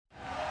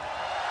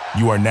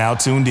You are now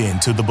tuned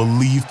in to the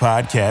Believe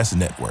Podcast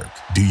Network.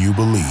 Do you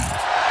believe?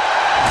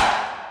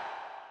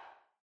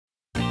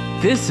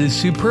 This is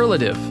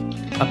Superlative,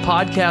 a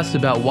podcast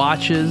about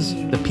watches,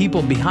 the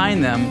people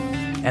behind them,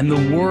 and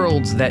the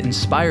worlds that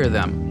inspire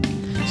them.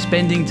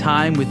 Spending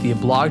time with the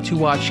Blog to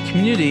Watch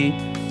community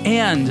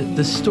and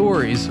the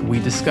stories we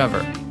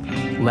discover.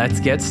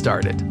 Let's get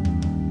started.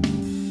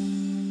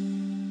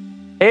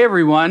 Hey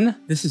everyone,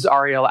 this is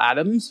Ariel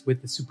Adams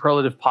with the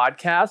Superlative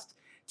Podcast.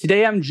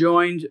 Today I'm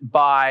joined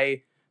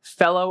by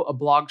fellow A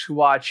Blog to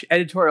Watch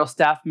editorial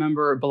staff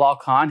member Bilal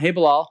Khan. Hey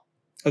Bilal.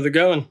 How's it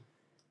going?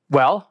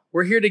 Well,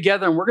 we're here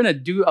together and we're going to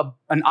do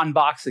an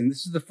unboxing.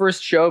 This is the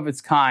first show of its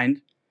kind.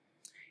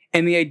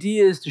 And the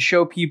idea is to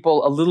show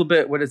people a little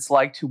bit what it's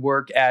like to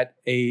work at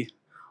a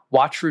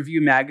watch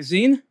review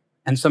magazine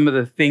and some of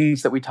the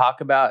things that we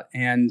talk about.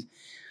 And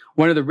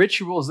one of the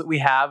rituals that we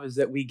have is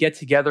that we get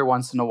together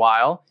once in a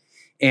while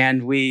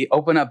and we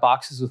open up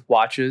boxes with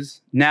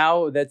watches.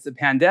 Now that's the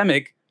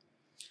pandemic,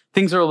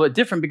 things are a little bit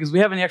different because we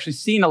haven't actually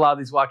seen a lot of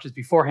these watches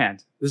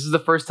beforehand. This is the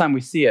first time we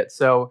see it.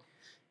 So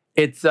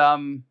it's, I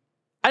don't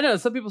know,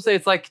 some people say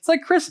it's like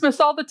Christmas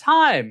all the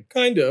time.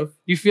 Kind of.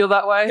 You feel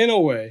that way? In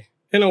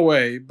a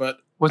way, but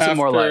what's it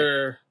more like?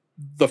 After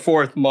the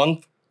fourth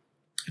month,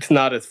 it's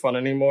not as fun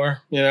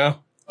anymore, you know?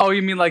 Oh,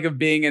 you mean like of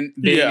being in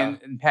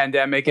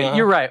pandemic? And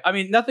you're right. I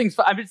mean, nothing's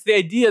fun. I mean, it's the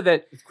idea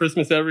that it's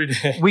Christmas every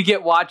day. We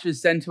get watches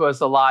sent to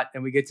us a lot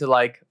and we get to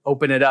like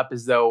open it up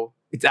as though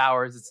it's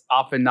ours. It's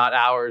often not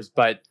ours,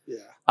 but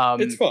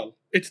it's fun.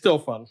 It's still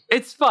fun.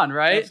 It's fun,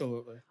 right?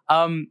 Absolutely.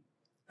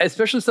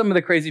 Especially some of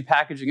the crazy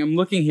packaging. I'm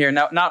looking here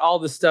now. Not all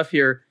this stuff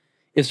here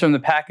is from the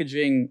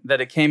packaging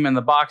that it came in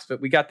the box, but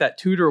we got that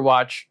Tudor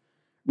watch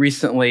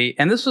recently,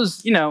 and this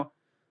was,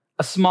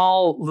 a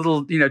small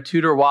little,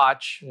 Tudor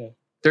watch,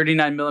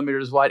 39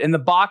 millimeters wide, and the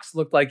box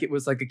looked like it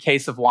was like a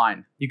case of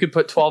wine. You could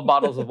put 12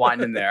 bottles of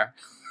wine in there.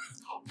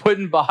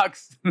 Wooden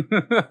box.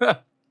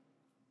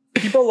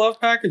 People love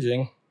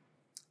packaging.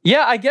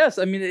 Yeah, I guess.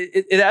 I mean,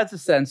 it adds a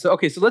sense. So,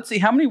 okay, so let's see.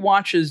 How many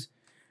watches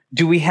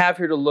do we have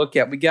here to look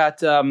at? We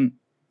got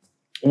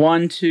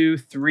 1, 2,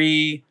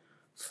 3,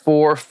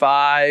 4,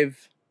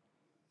 5,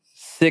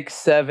 6,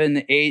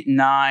 7, 8,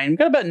 9. We've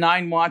got about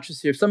 9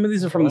 watches here. Some of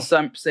these are from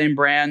the same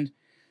brand.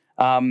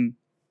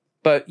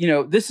 But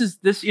this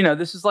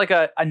is like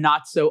a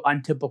not so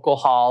untypical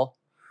haul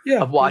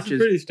of watches. This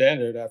is pretty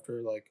standard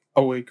after like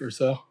a week or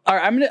so. All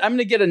right, I'm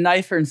gonna get a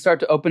knife here and start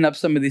to open up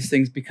some of these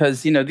things because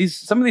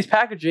some of these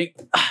packaging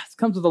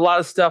comes with a lot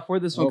of stuff.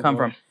 Where'd this one come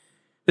from?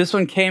 This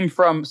one came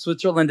from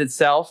Switzerland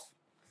itself.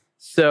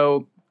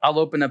 So I'll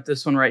open up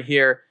this one right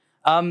here.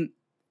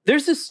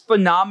 There's this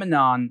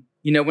phenomenon,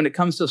 when it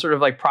comes to sort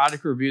of like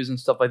product reviews and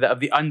stuff like that, of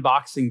the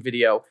unboxing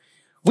video.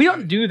 We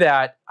don't do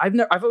that.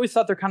 I've always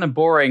thought they're kind of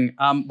boring.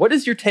 What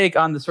is your take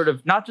on the sort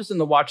of, not just in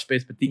the watch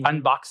space, but the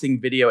unboxing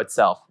video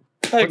itself?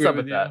 What's up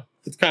with that?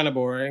 It's kind of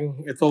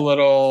boring. It's a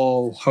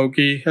little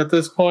hokey at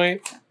this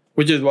point,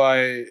 which is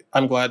why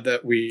I'm glad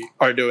that we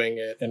are doing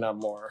it in a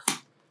more,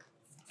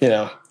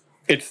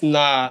 it's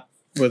not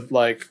with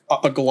like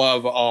a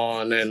glove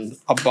on and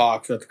a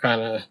box that's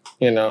kind of,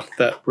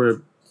 that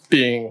we're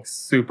being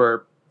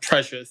super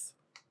precious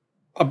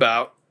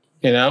about,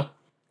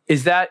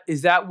 Is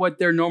that what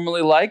they're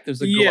normally like?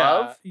 There's a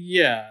glove?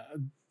 Yeah.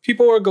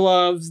 People wear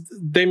gloves.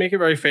 They make it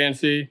very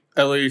fancy,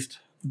 at least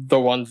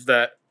the ones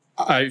that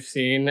I've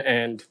seen.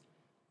 And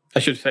I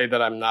should say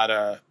that I'm not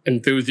an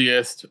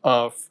enthusiast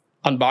of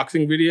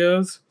unboxing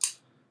videos,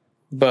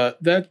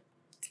 but that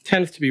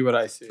tends to be what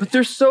I see. But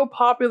they're so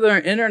popular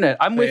on the internet.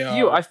 I'm with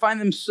you. I find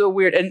them so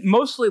weird. And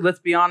mostly, let's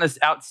be honest,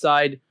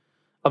 outside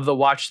of the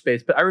watch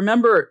space. But I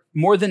remember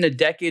more than a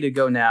decade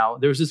ago now,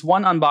 there was this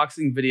one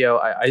unboxing video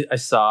I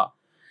saw.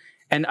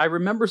 And I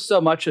remember so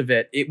much of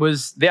it. It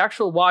was, the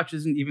actual watch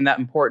isn't even that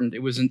important. It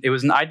was an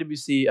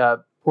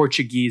IWC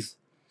Portuguese.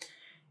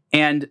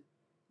 And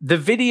the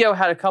video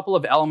had a couple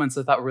of elements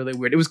I thought were really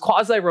weird. It was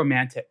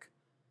quasi-romantic.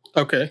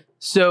 Okay.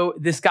 So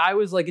this guy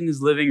was like in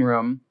his living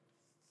room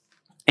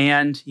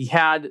and he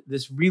had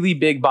this really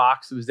big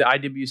box. It was the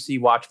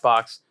IWC watch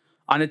box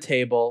on a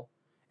table.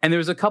 And there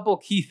was a couple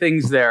key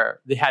things there.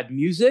 They had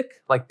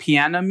music, like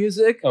piano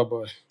music. Oh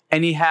boy.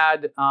 And he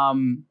had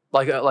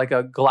like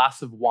a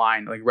glass of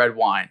wine, like red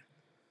wine.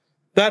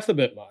 That's a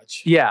bit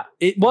much. Yeah,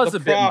 it was a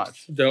bit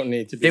much. Don't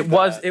need to be. It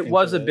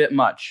was a bit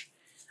much.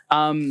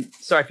 Sorry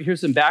if you hear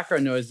some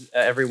background noise,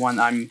 everyone.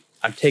 I'm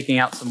taking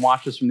out some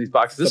watches from these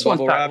boxes. This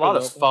one's got a lot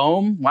of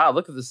foam. Wow,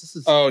 look at this. This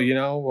is. Oh, you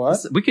know what?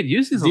 We could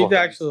use these. These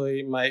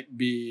actually might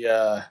be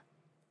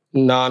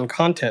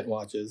non-content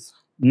watches.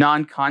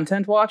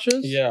 Non-content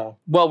watches? Yeah.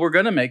 Well,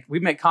 we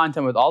make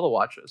content with all the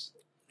watches.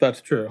 That's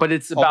true. But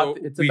it's about.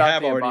 Although it's we about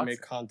have the already unboxing.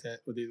 made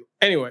content with these.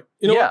 Anyway,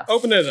 you know what?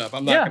 Open it up.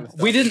 I'm not going to.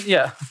 We didn't.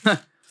 Yeah.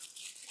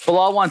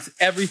 Bilal wants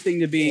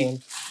everything to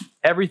be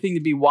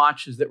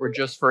watches that were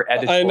just for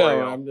editorial. I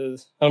know.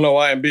 I don't know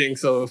why I'm being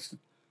so.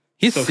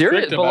 He's so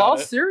serious.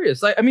 Bilal's it.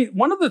 serious. I mean,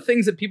 one of the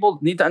things that people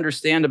need to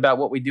understand about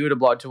what we do at A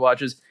Blog to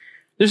Watch is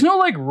there's no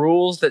like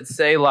rules that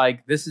say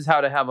like this is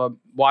how to have a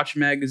watch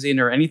magazine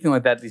or anything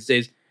like that these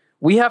days.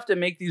 we have to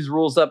make these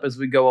rules up as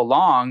we go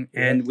along,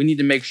 and we need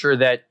to make sure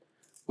that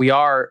we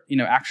are,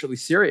 actually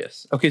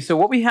serious. Okay, so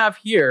what we have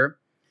here,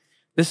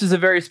 this is a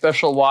very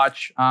special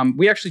watch.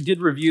 We actually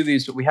did review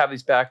these, but we have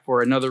these back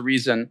for another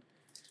reason.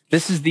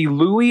 This is the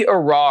Louis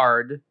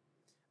Erard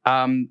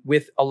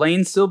with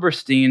Elaine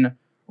Silberstein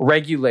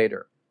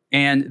regulator.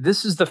 And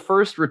this is the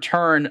first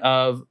return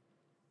of,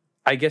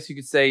 I guess you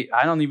could say,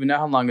 I don't even know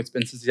how long it's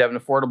been since you have an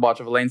affordable watch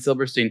of Elaine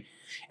Silberstein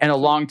in a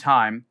long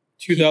time.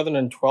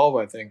 2012,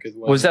 I think, is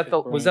when was that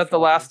the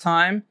last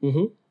time?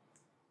 Mm-hmm.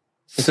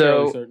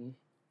 So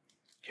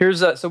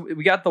so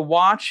we got the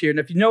watch here, and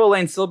if you know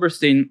Elaine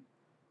Silberstein,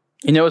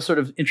 you know a sort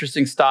of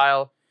interesting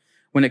style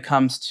when it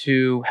comes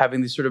to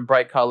having these sort of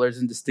bright colors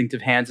and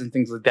distinctive hands and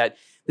things like that.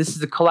 This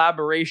is a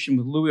collaboration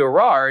with Louis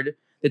Erard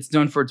that's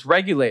known for its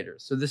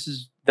regulators. So this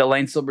is the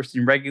Elaine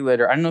Silberstein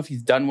regulator. I don't know if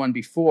he's done one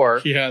before.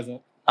 He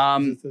hasn't.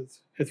 This is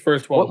his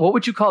first one. What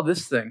would you call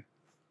this thing?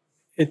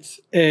 It's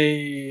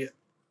a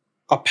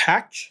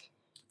patch.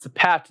 It's a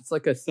patch. It's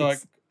like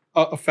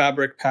a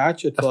fabric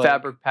patch. It's a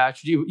fabric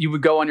patch. You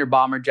would go on your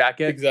bomber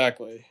jacket.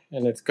 Exactly.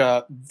 And it's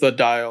got the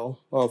dial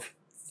of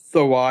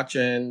the watch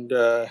and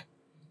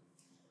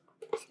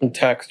some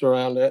text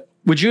around it.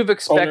 Would you have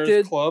expected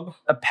Owner's Club.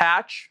 A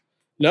patch?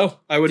 No,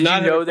 I would not.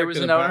 Did you know there was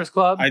an Owner's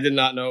Club? I did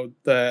not know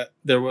that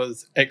there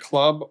was a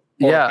club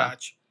or a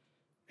patch.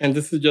 And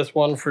this is just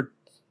one for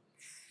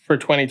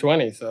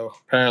 2020. So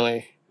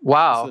apparently,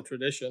 wow, it's a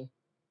tradition.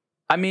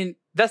 I mean,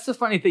 that's the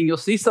funny thing. You'll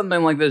see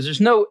something like this.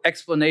 There's no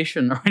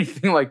explanation or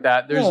anything like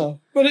that. There's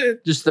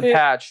just the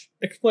patch.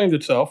 Explains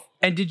itself.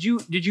 And did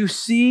you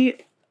see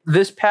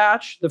this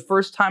patch the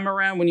first time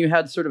around when you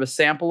had sort of a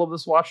sample of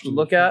this watch to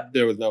look at?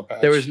 There was no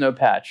patch. There was no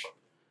patch.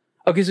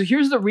 Okay, so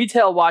here's the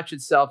retail watch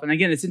itself. And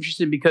again, it's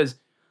interesting because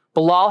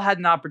Bilal had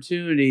an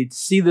opportunity to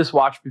see this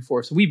watch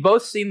before. So we've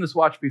both seen this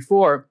watch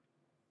before,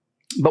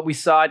 but we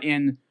saw it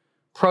in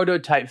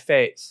prototype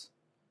phase.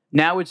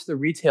 Now it's the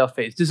retail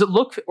phase. Does it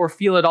look or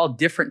feel at all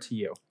different to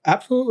you?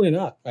 Absolutely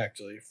not,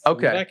 actually. From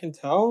what I can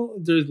tell,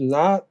 there's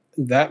not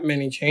that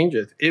many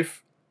changes,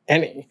 if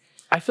any.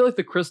 I feel like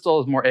the crystal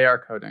is more AR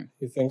coating.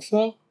 You think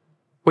so?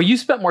 Well, you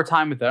spent more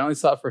time with it. I only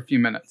saw it for a few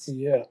minutes.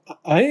 Yeah.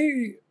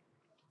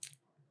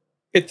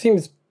 It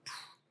seems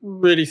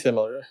pretty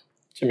similar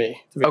to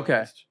me, to be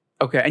honest.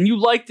 Okay. And you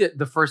liked it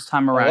the first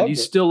time around. You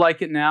still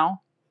like it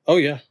now? Oh,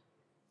 yeah.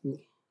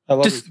 I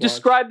love this watch.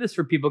 Describe this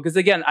for people. Because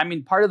again, I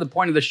mean, part of the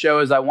point of the show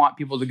is I want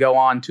people to go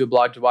on to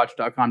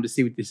blog2watch.com to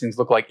see what these things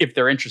look like if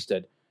they're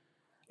interested.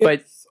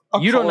 But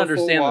you don't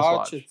understand this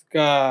watch. It's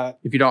got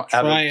if you don't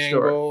have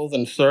triangles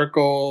and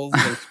circles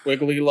and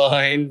squiggly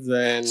lines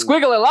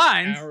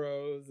and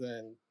arrows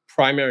and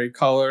primary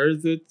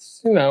colors.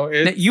 It's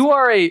it's you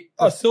are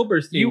a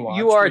Silberstein watch.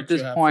 You are at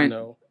this point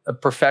a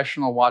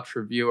professional watch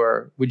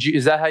reviewer.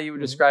 Is that how you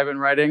would describe it in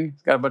writing?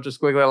 It's got a bunch of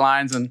squiggly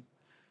lines and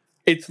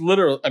it's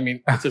literal. I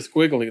mean, it's a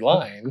squiggly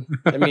line.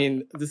 I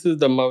mean, this is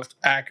the most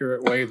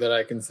accurate way that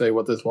I can say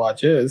what this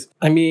watch is.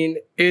 I mean,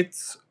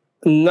 it's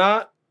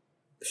not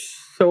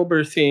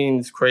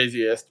Silberstein's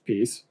craziest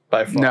piece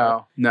by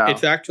far. No.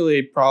 It's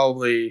actually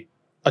probably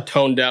a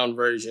toned down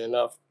version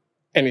of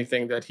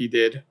anything that he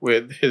did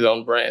with his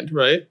own brand,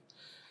 right?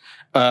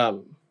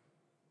 I'm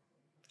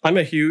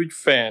a huge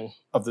fan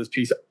of this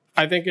piece.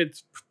 I think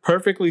it's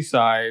perfectly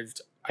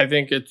sized. I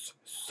think it's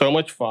so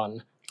much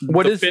fun.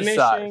 What is the finishing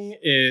size?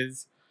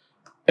 Is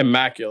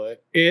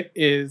immaculate. It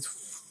is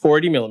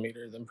 40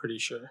 millimeters, I'm pretty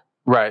sure.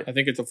 Right. I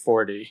think it's a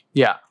 40.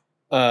 Yeah.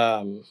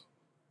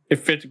 It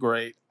fits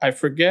great. I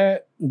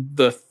forget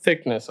the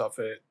thickness of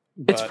it.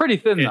 It's pretty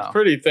thin, though. It's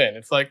pretty thin.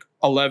 It's like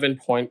 11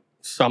 point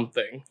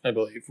something, I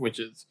believe, which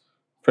is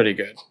pretty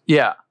good.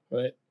 Yeah.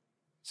 Right.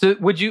 So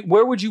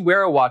where would you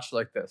wear a watch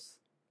like this?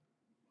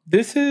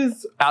 This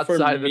is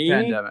outside of the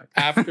pandemic.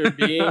 After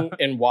being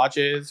in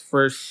watches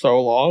for so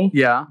long,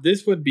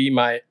 this would be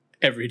my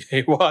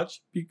everyday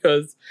watch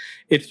because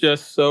it's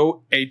just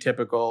so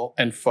atypical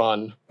and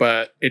fun,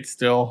 but it's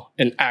still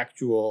an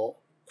actual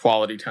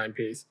quality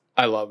timepiece.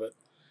 I love it.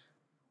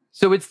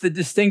 So it's the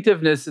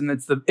distinctiveness and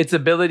its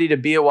ability to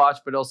be a watch,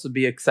 but also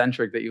be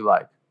eccentric that you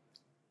like.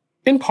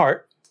 In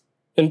part,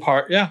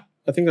 yeah.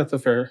 I think that's a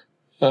fair.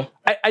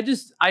 I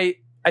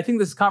think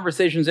this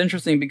conversation is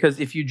interesting because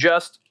if you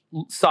just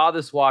saw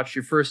this watch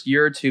your first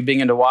year or two being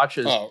into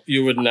watches,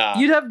 you would not.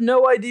 You'd have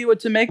no idea what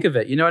to make of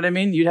it. You know what I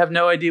mean? You'd have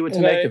no idea what to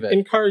make of it. I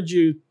encourage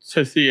you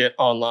to see it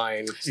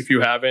online if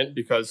you haven't,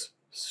 because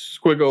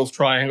squiggles,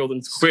 triangles,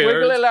 and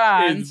squares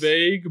is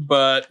vague,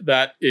 but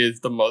that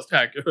is the most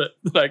accurate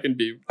that I can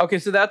be. Okay,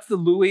 so that's the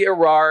Louis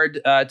Erard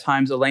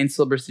times Elaine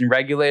Silberstein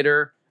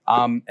regulator.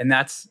 And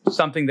that's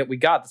something that we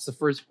got. That's the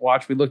first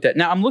watch we looked at.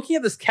 Now, I'm looking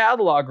at this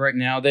catalog right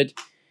now that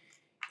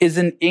is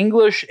in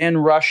English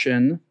and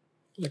Russian.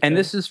 Okay. And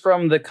this is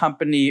from the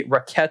company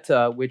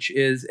Raketa, which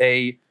is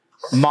a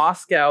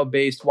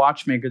Moscow-based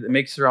watchmaker that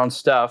makes their own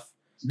stuff.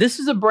 This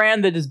is a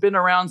brand that has been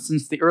around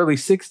since the early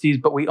 60s,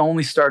 but we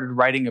only started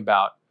writing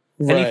about.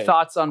 Right. Any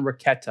thoughts on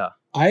Raketa?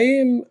 I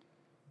am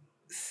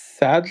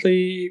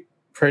sadly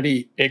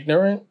pretty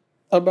ignorant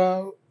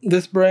about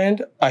this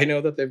brand. I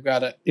know that they've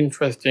got an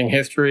interesting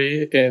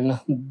history in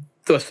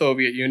the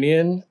Soviet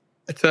Union,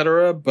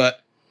 etc.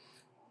 But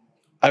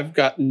I've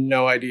got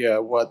no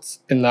idea what's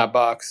in that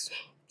box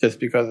just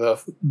because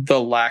of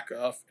the lack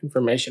of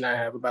information I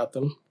have about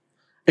them.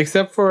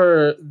 Except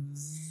for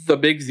the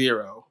Big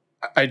Zero.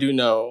 I do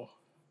know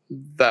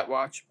that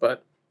watch,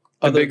 but...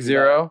 The Big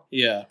Zero?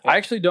 Yeah. I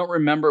actually don't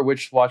remember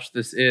which watch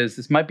this is.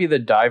 This might be the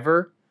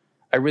Diver.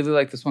 I really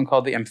like this one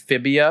called the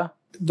Amphibia.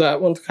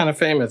 That one's kind of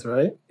famous,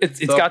 right?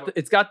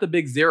 It's got the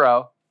Big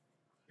Zero.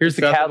 Here's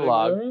the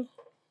catalog.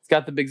 It's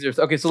got the Big Zero.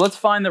 Okay, so let's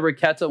find the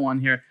Raketa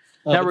one here.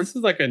 Now this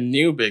is like a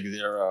new Big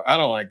Zero. I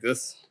don't like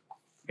this.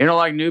 You don't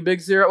like new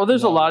Big Zero? Well,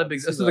 there's a lot of Big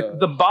Zero. So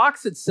the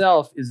box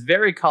itself is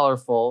very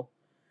colorful.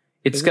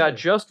 It's got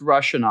just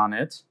Russian on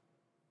it.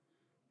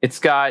 It's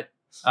got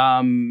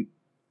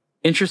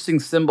interesting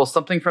symbols,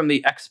 something from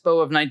the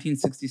Expo of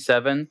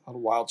 1967. A lot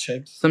of wild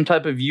shapes. Some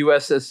type of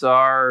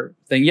USSR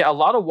thing. Yeah, a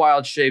lot of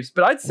wild shapes.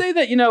 But I'd say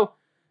that,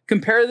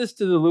 compare this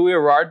to the Louis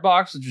Erard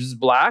box, which is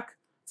black.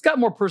 It's got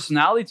more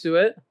personality to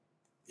it.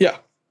 Yeah.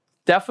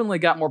 Definitely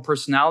got more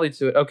personality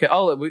to it. Okay.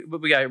 Oh,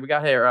 we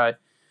got here.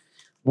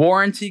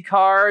 Warranty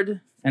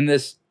card and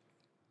this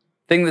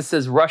thing that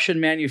says Russian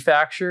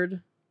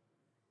manufactured.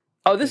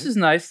 Oh, this is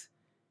nice.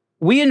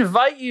 We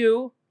invite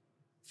you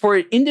for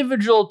an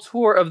individual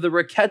tour of the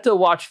Raketa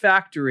Watch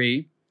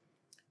Factory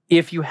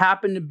if you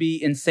happen to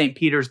be in St.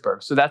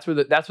 Petersburg. So that's where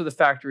the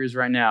factory is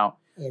right now.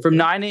 Okay. From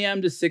 9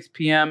 a.m. to 6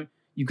 p.m.,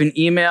 you can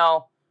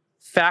email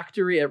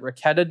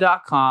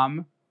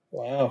factory@raketa.com.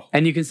 Wow.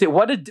 And you can say,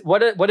 what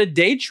a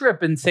day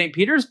trip in St.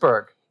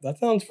 Petersburg. That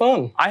sounds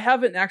fun. I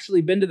haven't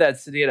actually been to that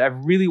city yet.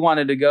 I've really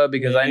wanted to go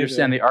because I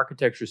understand the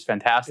architecture is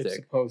fantastic. It's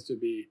supposed to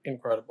be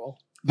incredible.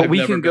 But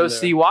we can go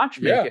see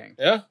watchmaking.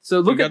 Yeah. So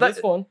look at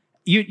this one.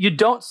 You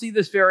don't see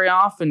this very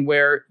often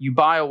where you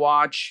buy a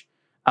watch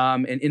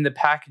and in the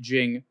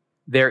packaging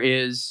there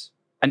is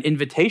an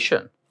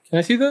invitation. Can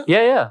I see that?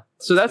 Yeah.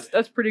 So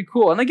that's pretty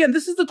cool. And again,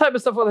 this is the type of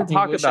stuff we'll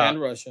talk English about.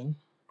 And Russian.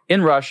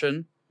 In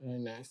Russian. Very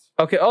nice.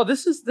 Okay. Oh,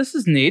 this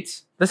is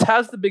neat. This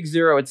has the Big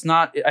Zero. It's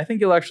not. I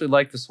think you'll actually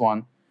like this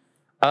one.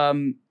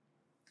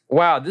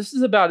 Wow. This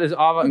is about as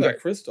avant-garde. That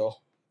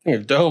crystal. I think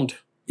it's domed.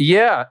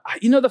 Yeah.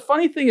 The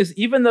funny thing is,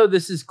 even though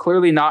this is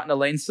clearly not an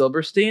Elaine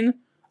Silberstein,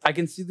 I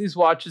can see these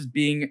watches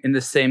being in the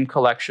same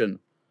collection,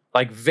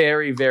 like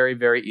very, very,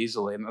 very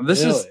easily. And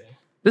this is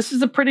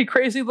a pretty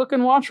crazy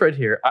looking watch right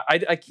here.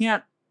 I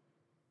can't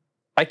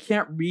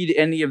read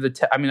any of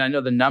the. I mean, I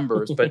know the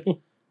numbers, but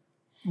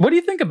what do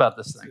you think about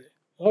this thing?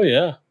 Oh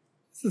yeah,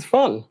 this is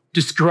fun.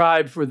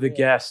 Describe for the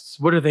guests.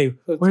 What do they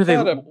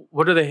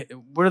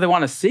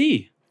want to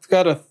see? It's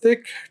got a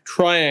thick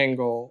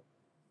triangle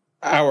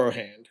hour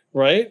hand,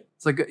 right?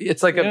 But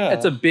it's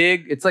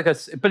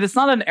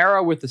not an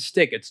arrow with a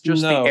stick. It's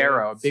just the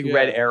arrow, a big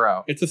red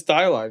arrow. It's a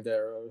stylized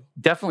arrow.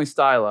 Definitely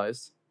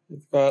stylized.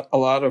 It's got a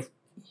lot of.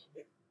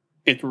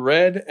 It's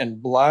red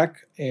and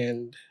black,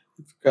 and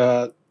it's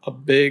got a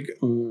big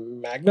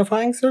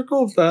magnifying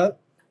circle. Is that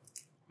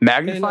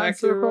magnifying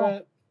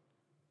circle?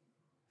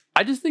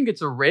 I just think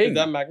it's a ring. Is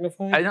that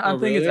magnifying? I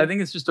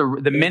think it's just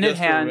the minute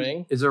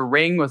hand is a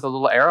ring with a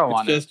little arrow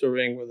on it. It's just a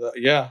ring with a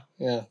yeah.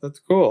 That's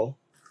cool.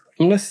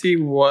 I'm gonna see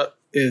what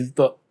is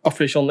the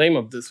official name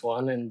of this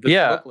one and this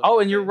booklet. Oh,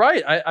 and you're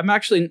right. I'm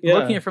actually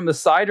looking at it from the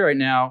side right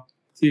now.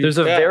 There's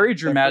a very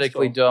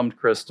dramatically domed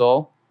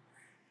crystal.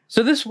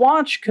 So this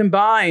watch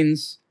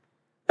combines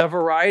a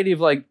variety of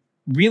like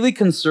really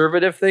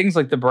conservative things,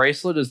 like the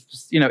bracelet is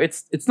just,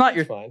 it's not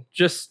your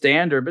just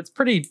standard, but it's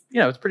pretty,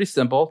 it's pretty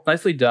simple,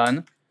 nicely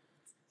done.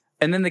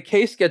 And then the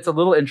case gets a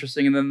little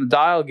interesting, and then the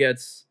dial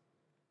gets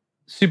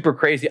super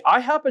crazy. I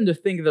happen to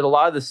think that a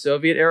lot of the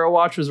Soviet era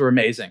watches were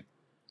amazing.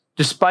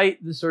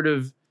 Despite the sort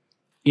of,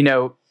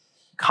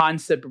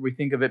 concept where we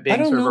think of it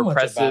being sort of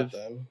repressive,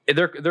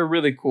 they're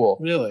really cool.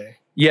 Really?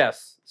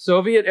 Yes,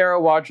 Soviet era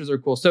watches are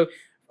cool. So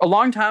a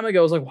long time ago,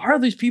 I was like, why are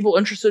these people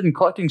interested in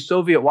collecting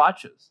Soviet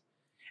watches?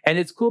 And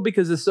it's cool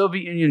because the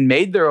Soviet Union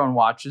made their own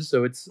watches,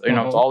 so it's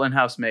it's all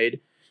in-house made.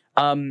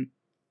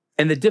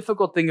 And the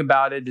difficult thing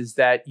about it is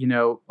that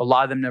a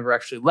lot of them never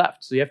actually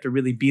left, so you have to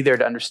really be there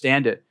to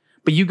understand it.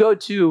 But you go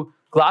to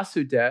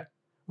Glashütte,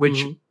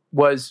 which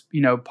was,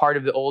 part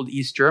of the old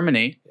East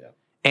Germany. Yeah.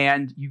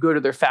 And you go to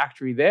their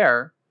factory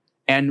there.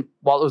 And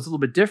while it was a little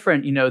bit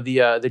different, the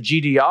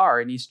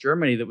GDR in East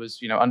Germany that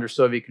was, under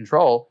Soviet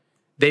control,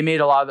 they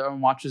made a lot of their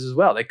own watches as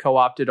well. They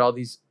co-opted all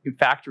these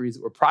factories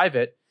that were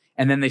private.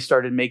 And then they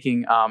started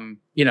making,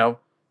 the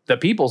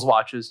people's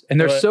watches. And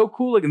they're so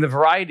cool, like in the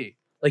variety.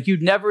 Like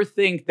you'd never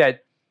think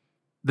that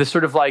the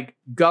sort of like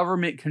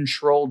government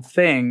controlled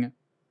thing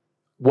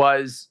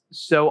was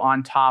so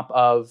on top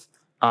of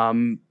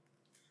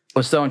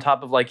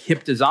like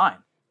hip design.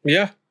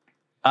 Yeah.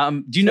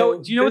 Do you know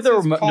what they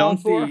were known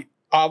for? The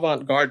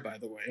Avant-Garde, by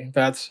the way.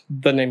 That's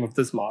the name of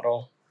this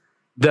model.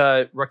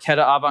 The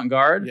Raketa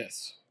Avant-Garde?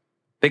 Yes.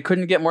 They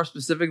couldn't get more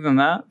specific than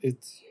that?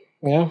 It's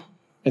the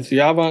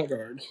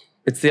Avant-Garde.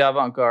 It's the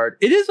Avant-Garde.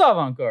 It is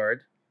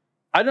Avant-Garde.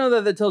 I don't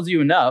know that tells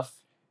you enough.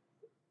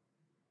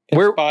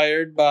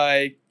 Inspired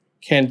by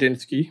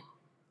Kandinsky.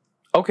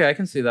 Okay, I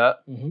can see that.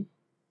 Mm-hmm.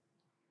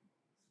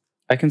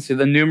 I can see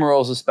the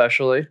numerals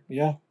especially.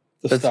 Yeah,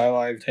 the That's-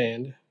 stylized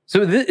hand.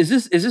 So is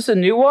this a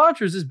new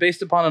watch or is this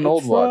based upon an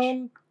old watch?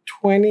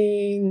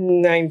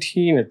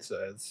 2019 it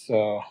says.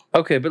 So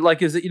Okay, but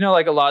like is it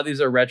like a lot of these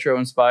are retro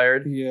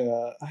inspired?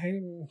 yeah,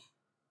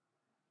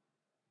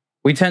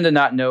 We tend to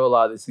not know a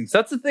lot of these things.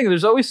 That's the thing.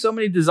 There's always so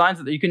many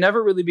designs that you can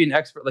never really be an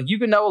expert. Like you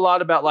can know a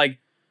lot about like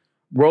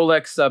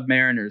Rolex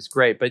Submariners,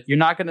 great, but you're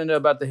not going to know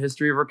about the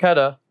history of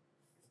Raketa.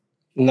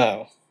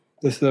 no.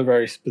 This is a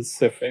very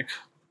specific.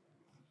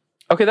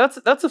 Okay, that's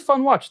a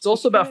fun watch. It's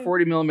also about Okay.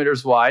 40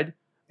 millimeters wide. And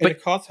But-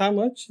 it costs how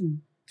much? Do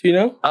you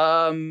know?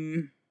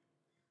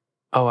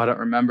 Oh, I don't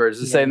remember.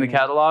 Does it say in the No.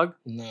 catalog?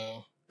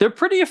 No. They're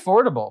pretty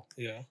affordable.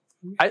 Yeah.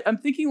 I'm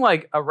thinking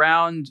like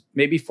around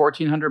maybe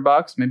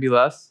 $1,400, maybe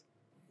less.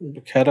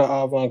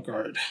 Raketa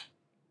Avant-Garde.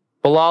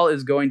 Bilal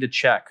is going to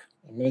check.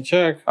 I'm gonna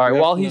check. All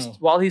right, Yes,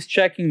 while no. he's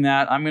checking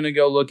that, I'm gonna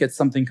go look at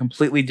something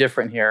completely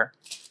different here.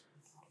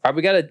 All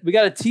right, we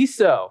got a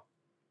Tissot.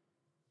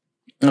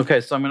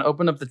 Okay, so I'm gonna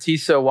open up the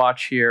Tissot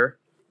watch here.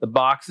 The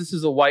box. This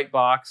is a white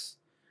box.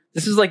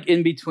 This is like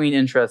in between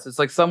interests. It's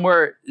like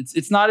somewhere.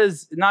 It's not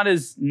as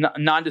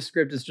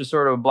nondescript. It's just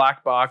sort of a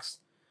black box.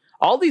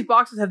 All these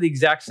boxes have the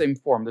exact same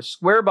form. They're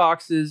square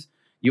boxes.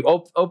 You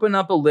open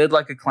up a lid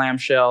like a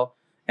clamshell,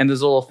 and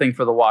there's a little thing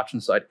for the watch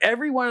inside.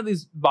 Every one of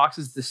these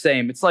boxes is the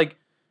same. It's like,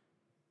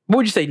 what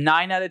would you say,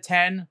 9 out of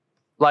 10?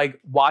 Like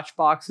watch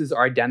boxes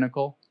are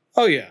identical.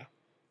 Oh yeah.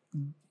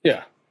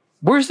 Yeah.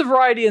 Where's the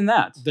variety in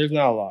that? There's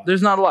not a lot.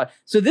 There's not a lot.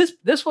 So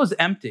this was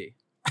empty.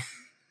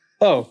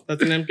 Oh,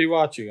 that's an empty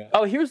watch you got.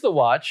 Oh, here's the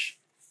watch.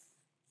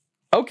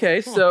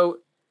 Okay, so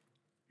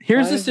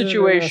here's Why the is it in a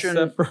situation.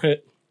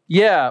 separate.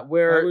 Yeah, Why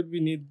where would we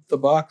need the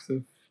box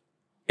if?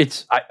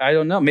 it's I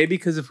don't know. Maybe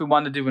because if we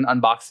wanted to do an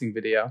unboxing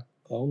video.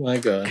 Oh my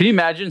god. Can you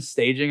imagine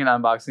staging an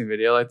unboxing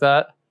video like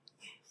that?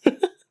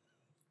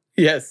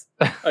 Yes,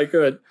 I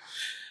could.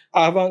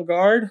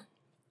 Avant-Garde,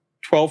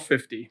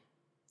 $1,250.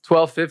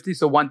 $1,250,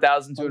 so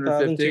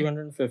 $1,250.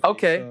 $1,250.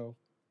 Okay. So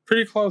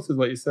pretty close is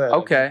what you said.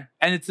 Okay,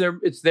 and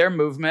it's their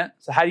movement.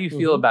 So how do you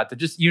feel Mhm. about that?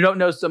 Just you don't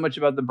know so much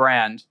about the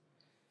brand.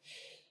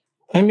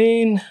 I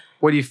mean,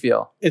 What do you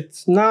feel?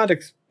 it's not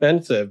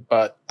expensive,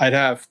 but I'd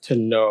have to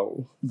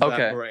know that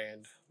Okay.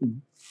 brand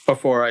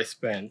before I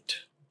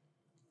spent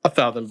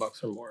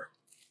 $1,000 or more.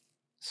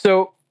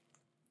 So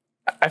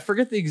I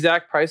forget the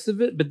exact price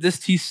of it, but this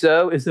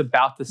Tissot is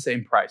about the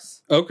same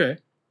price. Okay.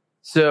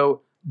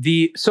 So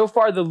so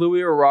far the Louis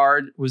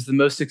Erard was the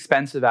most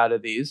expensive out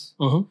of these.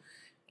 Mhm.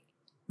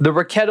 The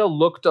Raketa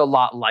looked a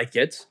lot like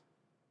it.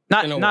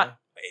 Not In a not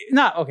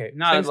okay.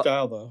 Not Same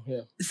style though.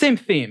 Yeah. same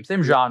theme,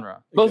 same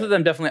genre. Both of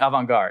them definitely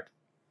avant-garde.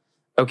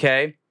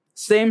 Okay,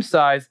 same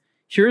size.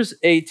 Here's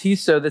a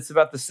Tissot that's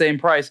about the same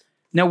price.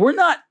 Now we're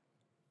not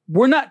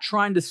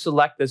trying to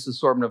select this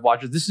assortment of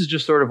watches. This is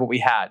just sort of what we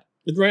had.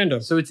 It's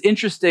random. So it's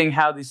interesting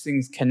how these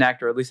things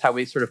connect, or at least how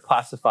we sort of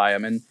classify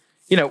them. And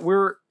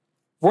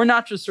we're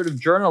not just sort of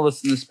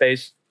journalists in the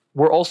space.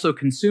 We're also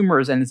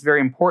consumers, and it's very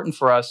important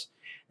for us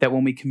that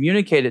when we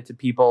communicate it to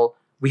people,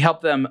 we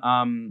help them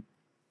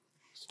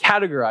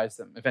categorize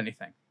them, if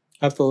anything.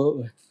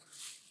 Absolutely.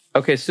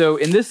 Okay, so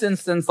in this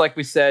instance, like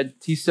we said,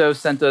 Tissot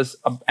sent us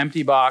an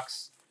empty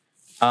box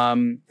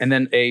and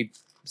then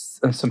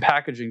some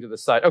packaging to the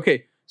side.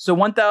 Okay, so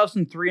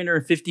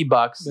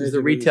 $1,350 is the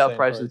Basically retail the same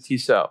price of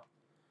Tissot.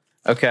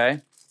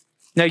 Okay.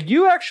 Now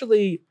you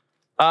actually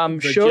The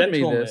showed me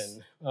Gentleman. this.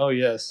 Oh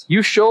yes.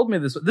 You showed me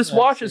this. This I've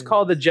watch is seen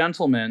called the this.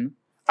 Gentleman.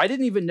 I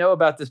didn't even know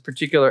about this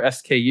particular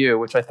SKU,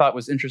 which I thought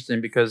was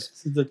interesting because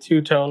This is the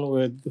two-tone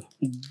with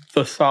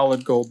the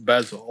solid gold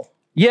bezel.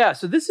 yeah,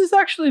 so this is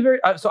actually very.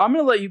 So I'm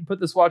going to let you put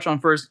this watch on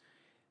first.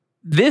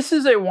 This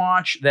is a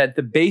watch that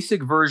the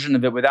basic version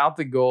of it without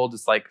the gold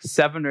is like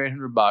 $700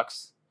 or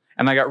 $800,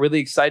 and I got really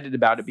excited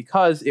about it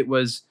because it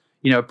was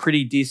a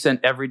pretty decent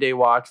everyday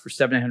watch for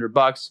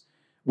 $700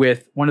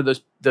 with one of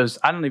those.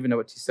 I don't even know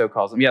what Tissot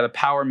calls them. Yeah, the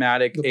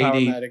Powermatic The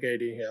 80 Powermatic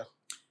 80, yeah.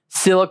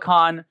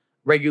 silicon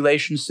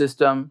regulation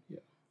system,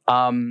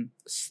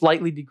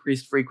 slightly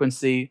decreased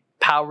frequency,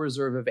 power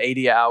reserve of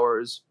 80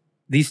 hours.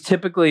 These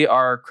typically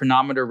are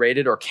chronometer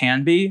rated or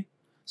can be.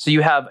 So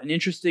you have an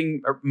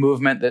interesting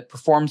movement that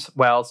performs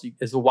well. So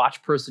as a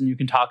watch person, you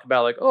can talk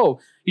about like, oh,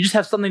 you just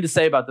have something to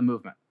say about the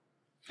movement.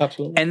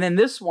 Absolutely. And then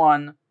this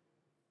one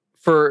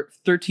for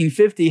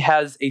 $1,350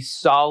 has a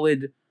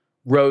solid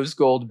rose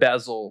gold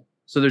bezel.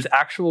 So there's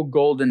actual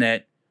gold in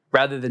it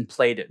rather than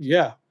plated.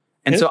 Yeah.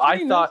 And so it's I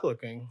pretty thought, nice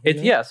looking.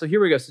 yeah, so here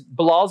we go. So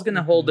Bilal's going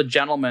to hold the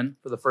Gentleman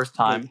for the first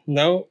time.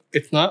 No,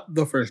 it's not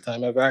the first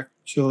time. I've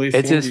actually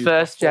It's seen his these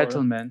first before.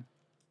 Gentleman.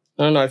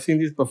 No, I've seen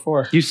these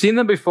before. You've seen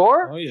them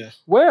before? Oh yeah.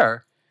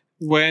 Where?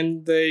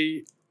 When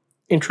they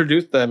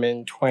introduced them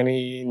in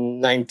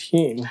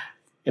 2019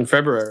 in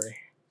February.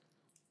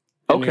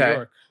 in New Okay.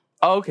 York.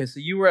 Oh, okay, so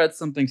you were at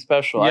something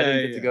special. I Yeah,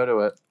 didn't get to go to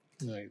it.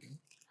 No, you didn't.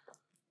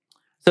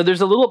 So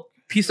there's a little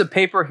piece of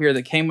paper here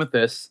that came with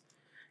this.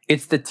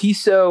 It's the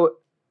Tissot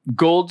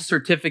gold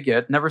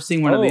certificate. Never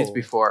seen one of these Oh,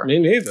 before. Me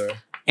neither.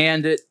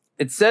 And it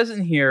it says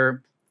in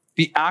here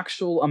the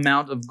actual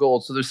amount of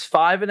gold. So there's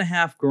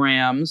 5.5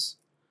 grams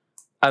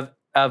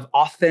of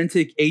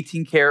authentic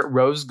 18 karat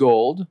rose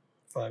gold.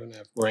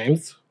 5.5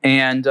 grams.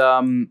 And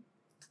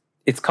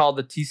it's called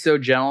the Tissot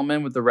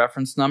Gentleman with the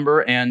reference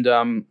number.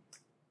 And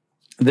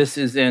this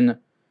is in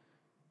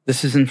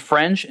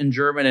French and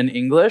German and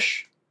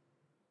English.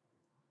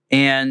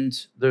 And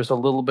there's a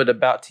little bit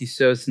about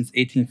Tissot since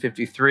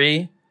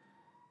 1853.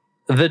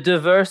 The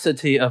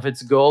diversity of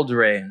its gold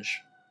range,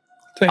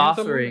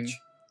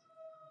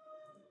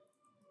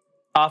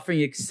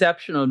 offering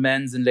exceptional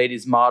men's and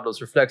ladies'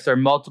 models, reflects our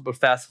multiple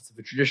facets of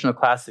a traditional,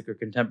 classic, or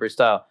contemporary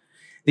style.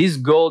 These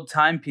gold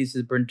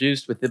timepieces were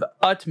produced with the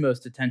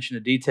utmost attention to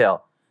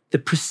detail. The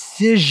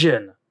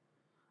precision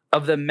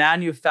of the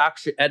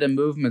manufacture edda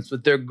movements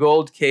with their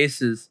gold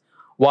cases,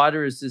 water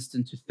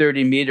resistant to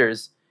 30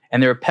 meters,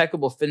 and their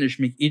impeccable finish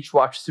make each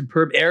watch a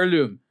superb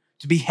heirloom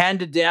to be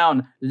handed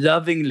down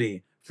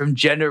lovingly from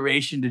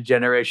generation to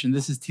generation.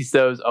 This is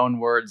Tissot's own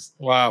words.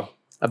 Wow.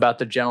 About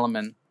the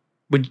gentleman.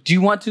 Do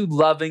you want to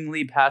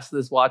lovingly pass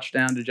this watch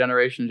down to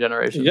generation to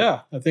generation?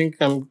 Yeah, I think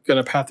I'm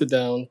going to pass it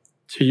down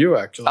to you,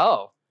 actually.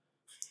 Oh,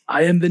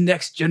 I am the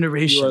next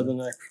generation. You are the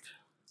next.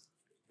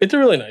 It's a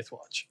really nice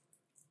watch.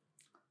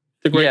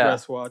 It's a great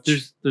wrist watch.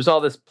 There's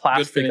all this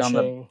plastic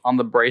on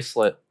the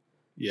bracelet.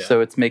 Yeah.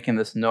 So it's making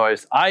this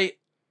noise.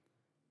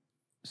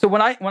 So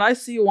when I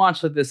see a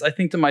watch like this, I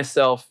think to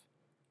myself,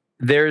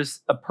 there's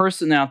a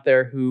person out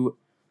there who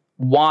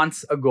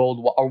wants a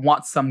gold or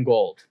wants some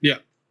gold. Yeah.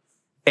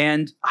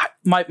 And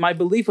my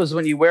belief was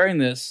when you're wearing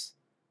this,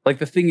 like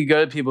the thing you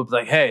go to people, be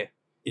like, hey,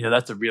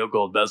 that's a real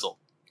gold bezel.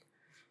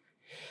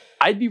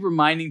 I'd be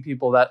reminding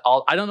people that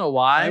I don't know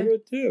why. I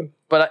would too.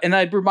 And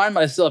I'd remind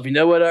myself, you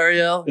know what,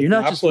 Ariel? You're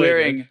not just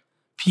wearing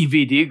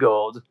PVD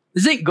gold.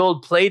 This ain't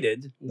gold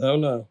plated.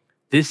 No.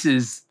 This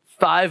is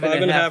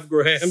 5.5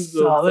 grams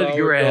solid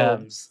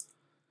grams. Gold.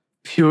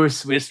 Pure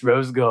Swiss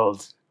rose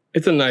gold.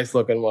 It's a nice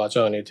looking watch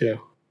on you too.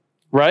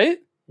 Right?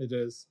 It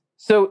is.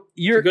 So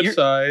it's a good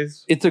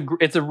size.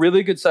 It's a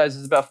really good size.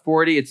 It's about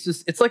 40.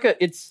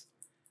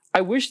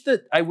 I wish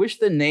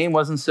the name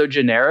wasn't so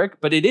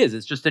generic, but it is.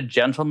 It's just a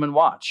gentleman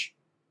watch.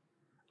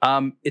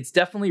 It's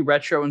definitely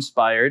retro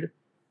inspired.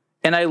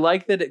 And I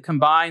like that it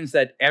combines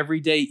that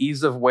everyday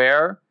ease of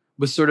wear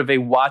with sort of a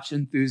watch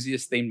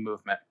enthusiast themed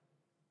movement.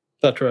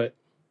 That's right.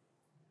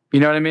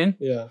 You know what I mean?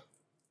 Yeah.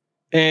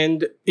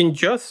 And in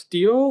just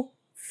steel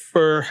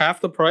for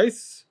half the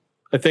price,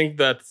 I think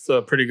that's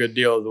a pretty good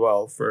deal as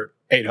well for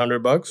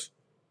 $800.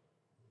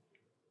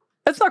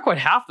 That's not quite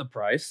half the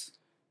price.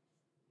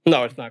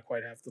 No, it's not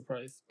quite half the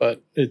price,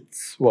 but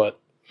it's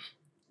what?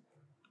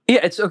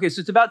 Yeah, it's okay.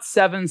 So it's about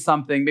 7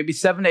 something, maybe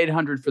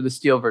 800 for the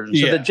steel version.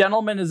 So the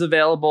Gentleman is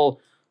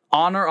available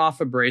on or off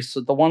a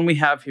bracelet. The one we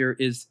have here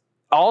is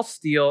all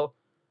steel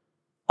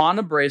on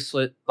a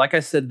bracelet. Like I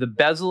said, the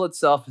bezel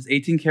itself is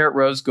 18 karat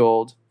rose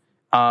gold.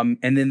 And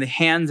then the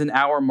hands and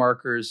hour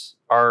markers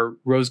are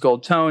rose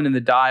gold tone, and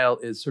the dial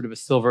is sort of a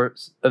silver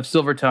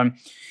tone.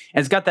 And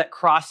it's got that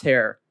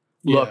crosshair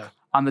look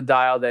on the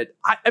dial that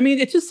I mean,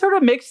 it just sort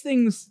of makes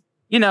things,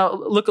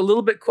 look a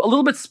little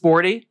bit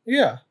sporty.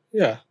 Yeah.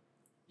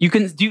 You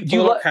can do a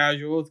little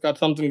casual. It's got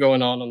something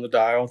going on the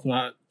dial. It's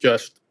not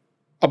just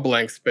a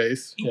blank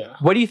space. Yeah.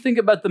 What do you think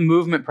about the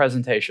movement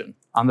presentation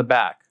on the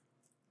back?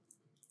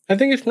 I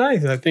think it's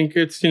nice. I think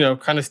it's,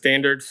 kind of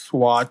standard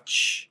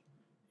swatch.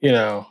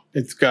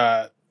 It's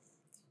got.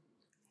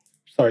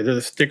 Sorry, there's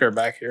a sticker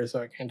back here,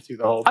 so I can't see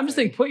the whole. I'm just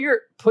saying, put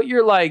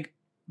your like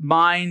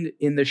mind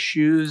in the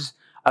shoes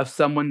of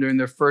someone during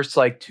their first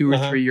 2 or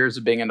 3 years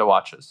of being into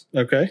watches.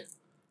 Okay.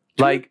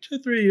 2 to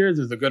 3 years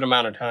is a good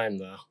amount of time,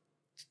 though,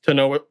 to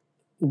know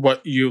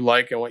what you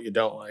like and what you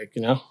don't like.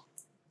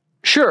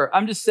 Sure,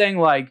 I'm just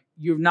saying,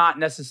 you've not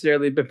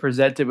necessarily been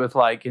presented with a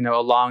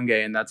Lange,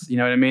 and that's, you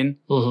know what I mean.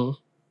 Mm-hmm.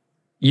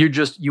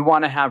 You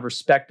want to have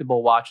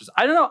respectable watches.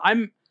 I don't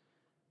know.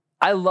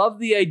 I love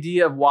the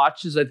idea of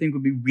watches. I think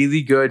would be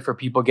really good for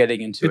people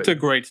getting into it. It's a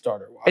great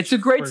starter watch. It's a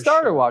great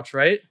starter watch,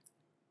 right?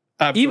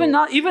 Absolutely.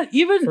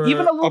 Even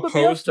a little bit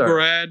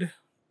post-grad,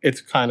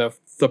 it's kind of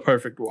the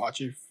perfect watch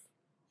if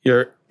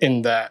you're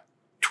in that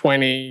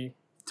 20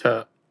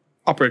 to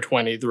upper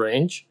 20s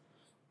range.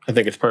 I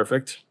think it's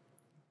perfect.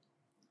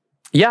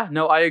 Yeah,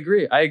 no, I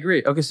agree.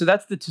 Okay, so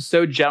that's the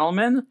Tissot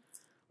Gentleman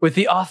with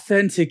the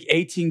authentic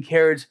 18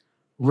 karat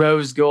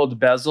rose gold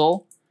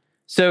bezel.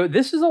 So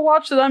this is a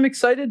watch that I'm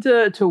excited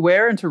to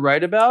wear and to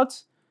write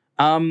about.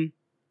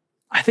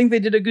 I think they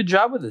did a good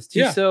job with this.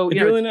 Tissot,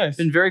 it's really nice.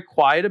 Been very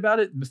quiet about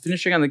it. The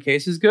finishing on the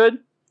case is good.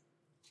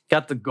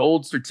 Got the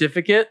gold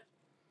certificate.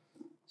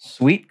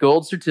 Sweet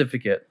gold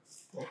certificate.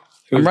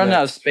 I'm running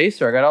out of space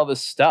here. I got all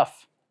this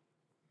stuff.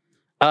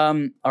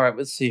 All right,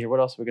 let's see here. What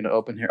else are we going to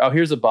open here? Oh,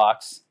 here's a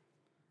box.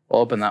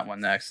 We'll open that one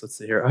next. Let's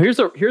see here. Oh,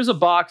 here's a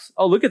box.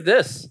 Oh, look at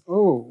this.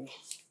 Oh.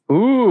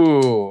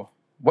 Ooh.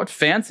 What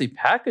fancy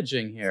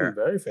packaging here.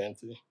 Very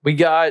fancy. We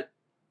got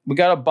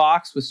a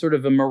box with sort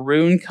of a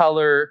maroon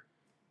color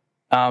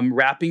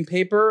wrapping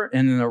paper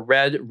and then a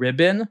red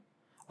ribbon.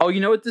 Oh, you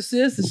know what this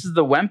is? This is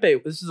the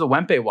Wempe. This is a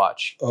Wempe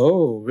watch.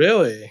 Oh,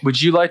 really? Would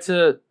you like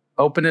to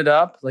open it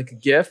up like a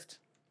gift?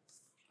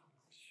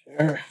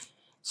 Sure.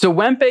 So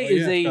Wempe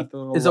it's got the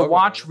little is a logo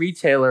watch on it.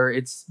 retailer.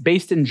 It's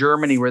based in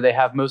Germany, where they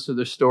have most of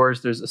their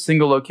stores. There's a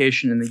single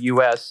location in the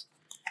U.S.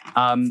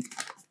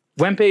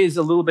 Wempe is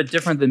a little bit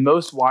different than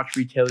most watch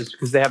retailers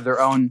because they have their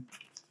own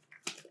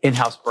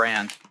in-house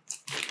brand.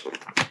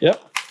 Yep.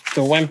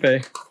 The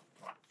Wempe.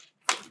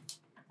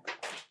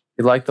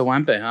 You like the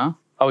Wempe, huh?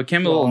 Oh, it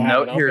came with a Well, little I note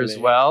haven't here opened as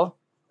it well.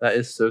 That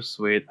is so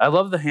sweet. I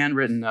love the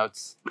handwritten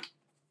notes.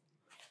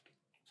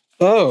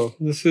 Oh,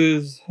 this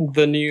is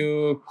the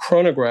new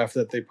chronograph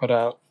that they put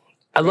out.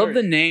 I love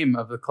the name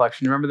of the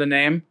collection. Remember the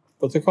name?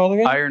 What's it called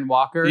again? Iron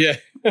Walker? Yeah.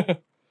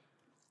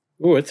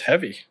 Ooh, it's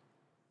heavy.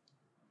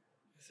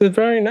 This is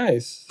very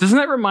nice. Doesn't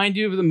that remind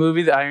you of the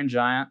movie The Iron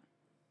Giant?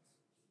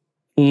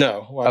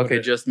 No. Why would Okay,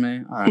 it? just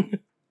me. All right.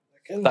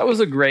 That was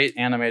a great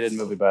animated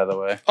movie, by the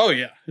way. Oh,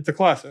 yeah. It's a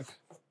classic.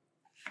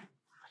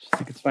 I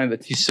think it's funny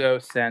that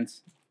Tissot sent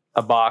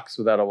a box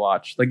without a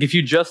watch. Like, if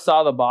you just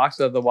saw the box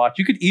without the watch,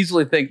 you could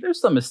easily think there's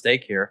some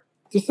mistake here.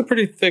 Just a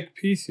pretty thick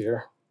piece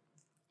here.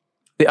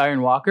 The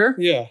Iron Walker?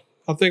 Yeah.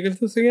 How thick is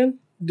this again?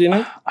 Do you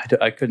know?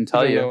 I couldn't tell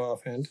I don't you. know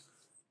offhand.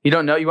 You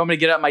don't know? You want me to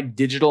get out my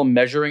digital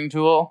measuring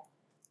tool?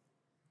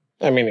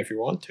 I mean, if you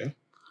want to.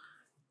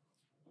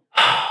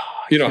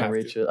 You don't have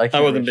reach to. it. I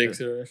can't wasn't reach being it.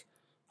 serious.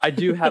 I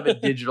do have a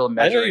digital I know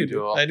measuring you do.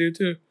 tool. I do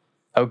too.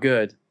 Oh,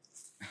 good.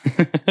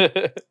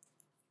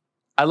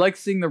 I like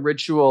seeing the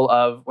ritual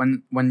of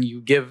when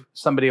you give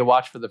somebody a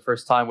watch for the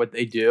first time, what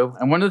they do.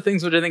 And one of the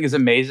things which I think is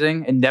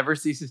amazing and never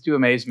ceases to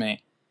amaze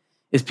me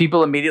is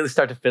people immediately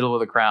start to fiddle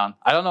with a crown.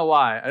 I don't know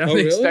why. I don't Oh,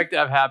 really? expect it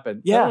to have happened.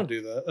 I Yeah. don't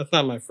do that. That's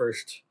not my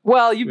first.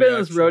 Well, you've been in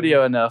this reaction.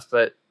 rodeo enough,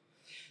 but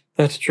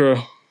That's true.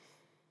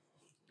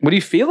 what are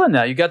you feeling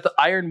now? You got the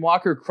Iron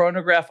Walker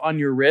chronograph on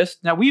your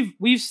wrist. Now we've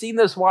seen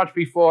this watch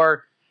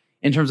before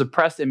in terms of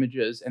press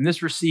images, and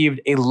this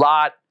received a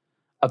lot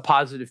of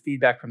positive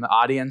feedback from the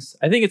audience.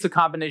 I think it's a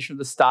combination of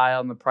the style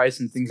and the price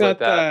and things It's like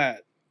got that.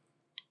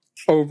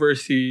 that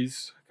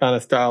overseas kind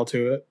of style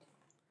to it.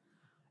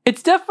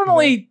 It's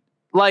definitely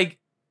like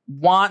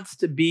wants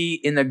to be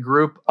in a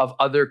group of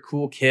other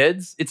cool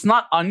kids. It's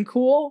not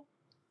uncool,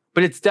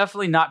 but it's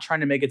definitely not trying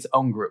to make its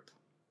own group.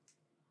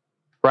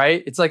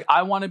 Right? It's like,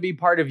 I want to be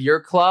part of your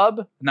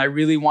club and I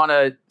really want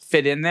to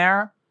fit in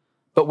there.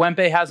 But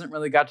Wempe hasn't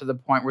really got to the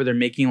point where they're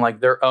making like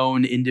their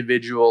own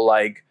individual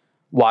like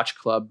watch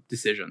club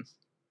decisions.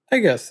 I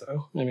guess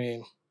so. I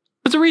mean,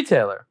 It's a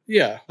retailer.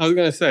 yeah. I was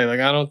gonna say, like,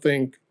 I don't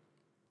think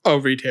a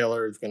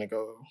retailer is gonna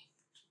go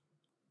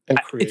and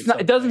create. It's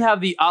not. It doesn't something.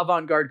 have the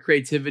avant-garde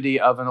creativity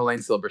of an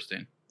Elaine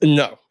Silberstein,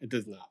 No, it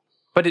does not.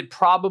 but it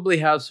probably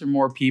has for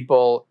more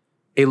people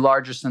a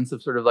larger sense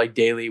of sort of like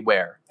daily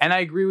wear. And I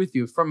agree with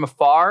you. From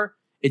afar,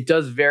 it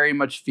does very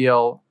much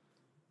feel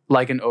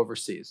like an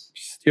overseas.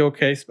 Steel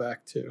case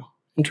back too.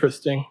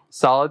 Interesting.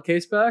 Solid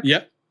case back?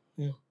 Yep.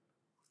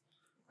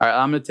 All right,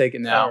 I'm going to take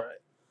it now. All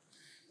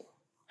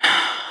right.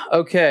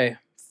 Okay,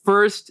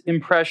 first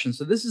impression.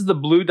 So this is the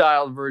blue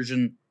dialed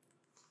version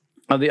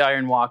of the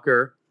Iron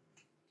Walker.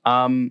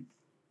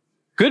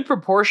 Good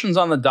proportions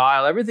on the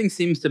dial. Everything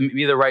seems to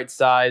be the right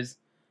size.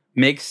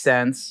 Makes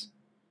sense.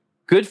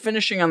 Good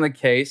finishing on the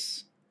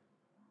case.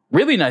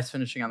 Really nice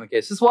finishing on the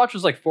case. This watch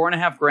was like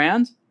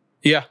 $4,500.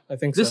 Yeah, I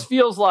think This so.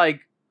 feels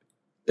like,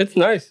 It's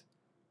nice.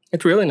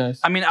 It's really nice.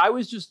 I mean, I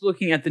was just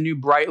looking at the new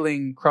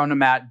Breitling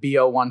Chronomat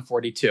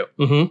BO142,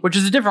 Mm-hmm. which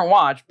is a different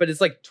watch, but it's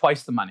like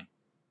twice the money,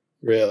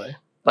 Really.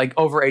 like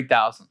over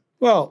 8,000.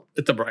 Well,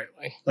 it's a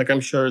Breitling. Like,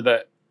 I'm sure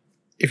that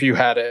if you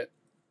had it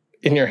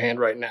in your hand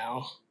right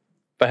now,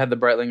 If I had the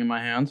Breitling in my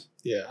hand.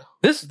 yeah.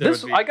 This There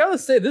would be- I gotta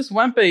say, this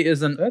Wempe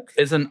is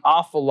an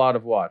awful lot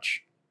of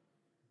watch.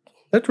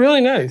 That's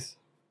really nice.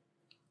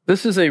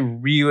 This is a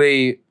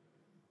really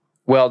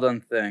well done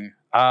thing.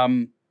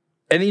 And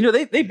you know,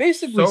 they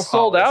basically So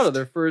sold out of polished.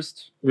 their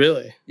first.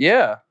 Really.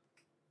 Yeah,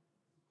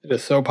 It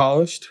is so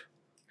polished.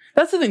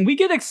 that's the thing. We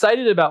get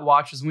excited about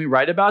watches when we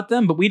write about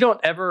them, but we don't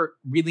ever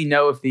really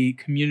know if the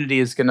community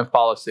is going to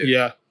follow suit.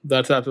 Yeah,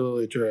 that's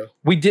absolutely true.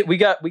 We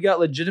got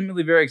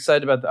legitimately very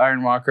excited about the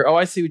Iron Walker. Oh,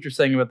 I see what you're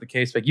saying about the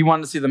case back. You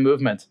wanted to see the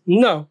movement.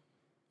 No,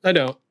 I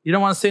don't. You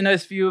don't want to see a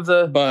nice view of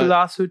the But-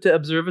 Glashütte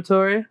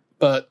Observatory?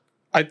 But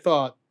I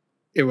thought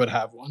it would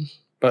have one.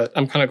 But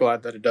I'm kind of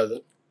glad that it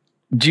doesn't.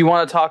 Do you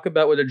want to talk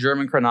about what a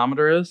German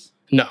chronometer is?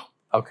 No.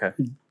 Okay.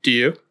 Do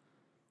you?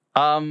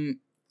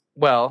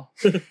 Well,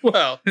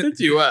 Well, since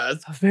you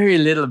asked. a very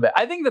little bit.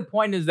 I think the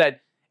point is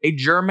that a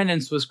German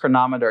and Swiss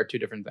chronometer are two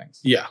different things.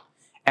 Yeah.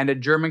 And a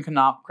German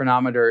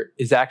chronometer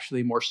is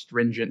actually more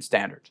stringent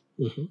standard.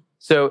 Mm-hmm.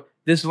 So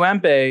this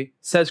Wempe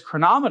says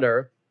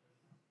chronometer,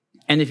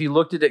 and if you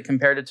looked at it,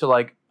 compared it to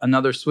like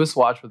another Swiss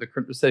watch with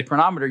a said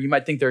chronometer, you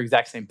might think they're the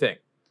exact same thing.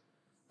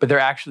 But they're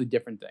actually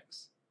different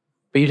things.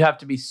 But you'd have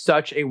to be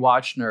such a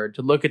watch nerd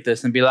to look at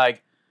this and be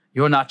like,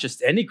 you're not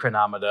just any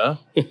chronometer.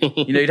 You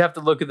know, you'd have to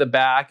look at the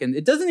back, and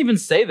it doesn't even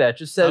say that. It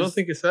just says I don't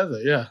think it says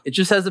it. Yeah. it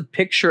just has a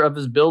picture of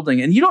this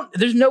building, and you don't.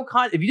 There's no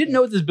if you didn't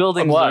know what this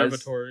building was,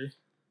 Observatory.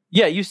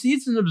 Yeah, you see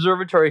it's an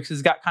observatory because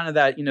it's got kind of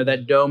that,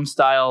 that dome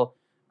style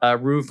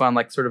roof on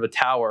like sort of a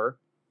tower.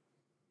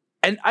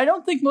 And I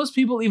don't think most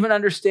people even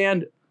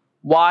understand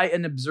why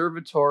an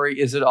observatory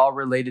is at all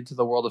related to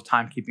the world of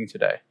timekeeping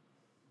today.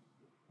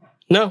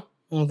 No,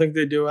 I don't think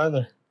they do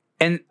either.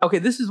 And okay,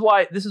 this is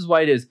why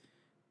it is.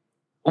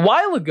 A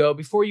while ago,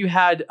 before you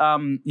had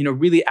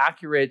really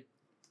accurate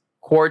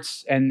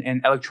quartz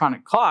and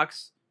electronic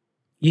clocks,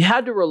 you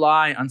had to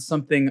rely on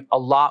something a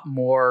lot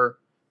more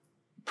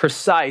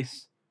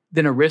precise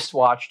than a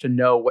wristwatch to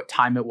know what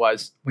time it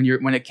was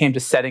when it came to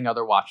setting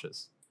other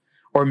watches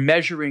or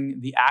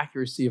measuring the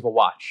accuracy of a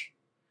watch.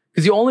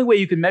 Because the only way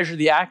you could measure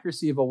the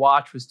accuracy of a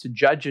watch was to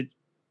judge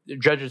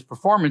its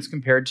performance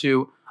compared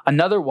to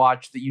another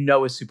watch that you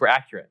know is super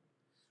accurate.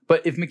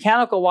 But if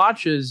mechanical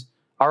watches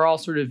are all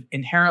sort of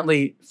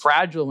inherently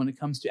fragile when it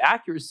comes to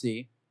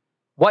accuracy,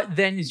 what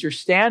then is your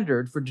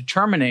standard for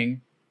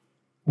determining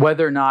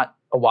whether or not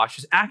a watch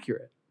is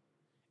accurate?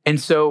 And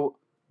so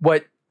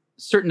what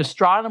certain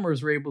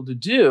astronomers were able to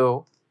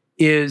do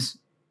is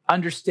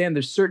understand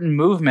there's certain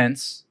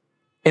movements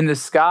in the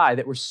sky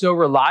that were so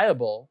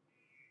reliable,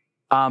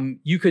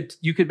 you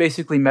could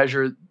basically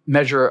measure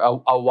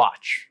a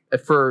watch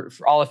for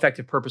all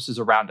effective purposes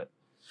around it.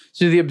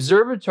 So the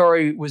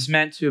observatory was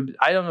meant to,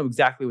 I don't know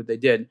exactly what they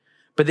did,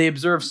 but they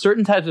observed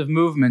certain types of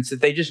movements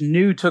that they just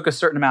knew took a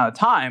certain amount of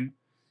time,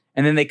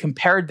 and then they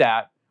compared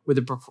that with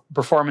the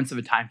performance of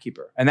a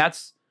timekeeper. And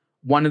that's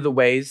one of the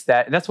ways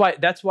that's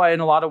why in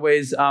a lot of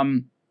ways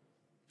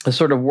the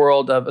sort of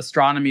world of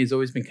astronomy has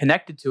always been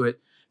connected to it,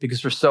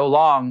 because for so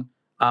long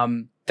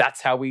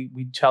that's how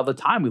we tell the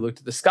time. We looked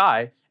at the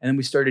sky, and then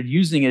we started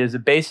using it as a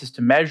basis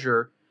to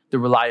measure the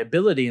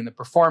reliability and the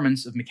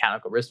performance of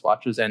mechanical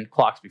wristwatches and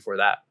clocks before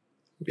that.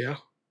 Yeah.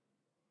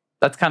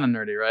 That's kind of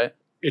nerdy, right?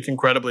 It's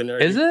incredibly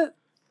nerdy. Is it?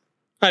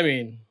 I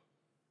mean,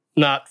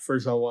 not for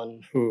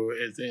someone who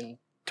is into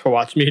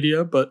watch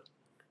media, but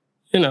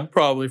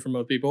probably for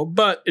most people.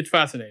 But it's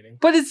fascinating.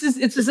 But it's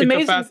amazing. It's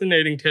a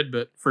fascinating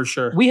tidbit for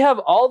sure. We have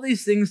all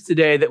these things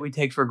today that we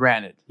take for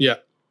granted. Yeah.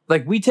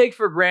 Like we take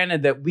for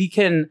granted that we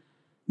can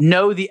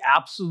know the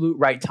absolute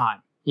right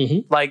time.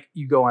 Mm-hmm. Like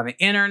you go on the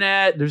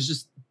internet,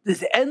 there's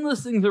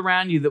endless things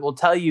around you that will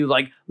tell you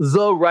like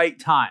the right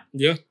time.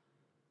 Yeah.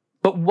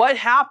 But what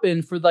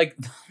happened for like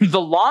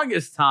the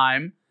longest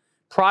time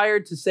prior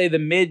to say the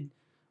mid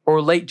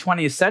or late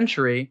 20th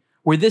century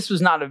where this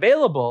was not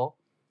available,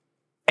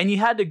 and you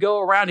had to go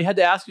around, you had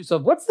to ask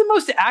yourself, what's the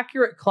most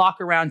accurate clock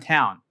around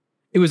town?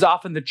 It was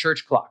often the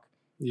church clock.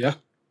 Yeah.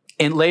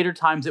 In later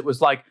times, it was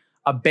like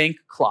a bank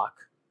clock.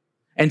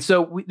 And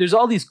so there's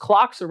all these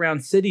clocks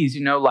around cities,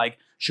 like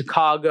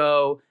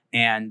Chicago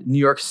and New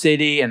York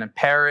City and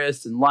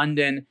Paris and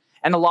London.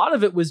 And a lot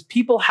of it was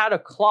people had a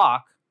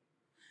clock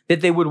that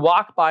they would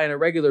walk by on a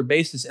regular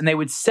basis, and they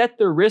would set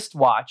their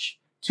wristwatch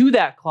to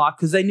that clock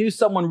because they knew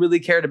someone really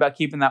cared about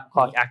keeping that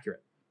clock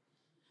accurate.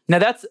 Now,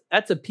 that's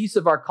a piece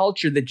of our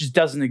culture that just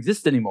doesn't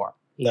exist anymore.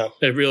 No,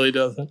 it really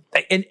doesn't.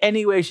 In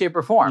any way, shape,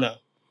 or form. No,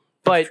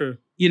 but true.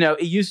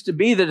 It used to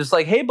be that it's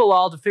like, hey,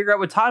 Bilal, to figure out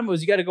what time it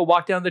was, you got to go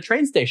walk down to the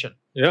train station.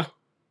 Yeah,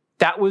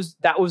 that was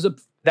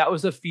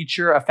a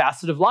feature, a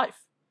facet of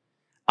life.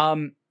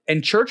 And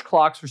church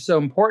clocks were so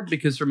important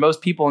because for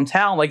most people in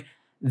town, like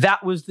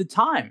that was the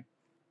time.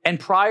 And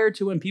prior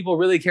to when people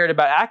really cared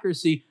about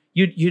accuracy,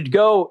 you'd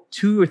go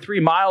 2 or 3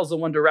 miles in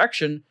one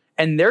direction,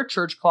 and their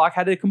church clock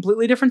had a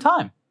completely different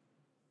time.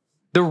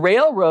 The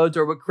railroads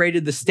are what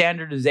created the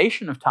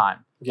standardization of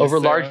time over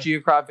large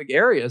geographic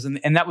areas,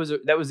 and that was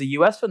a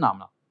U.S.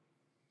 phenomenon.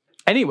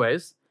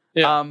 Anyways,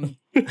 yeah.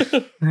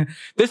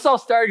 This all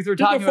started because we're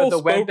talking about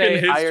the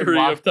Wempe Iron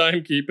Walker. Of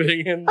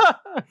timekeeping. And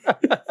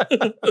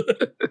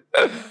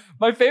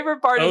my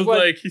favorite part is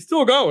like, he's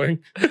still going.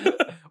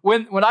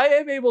 when I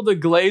am able to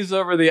glaze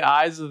over the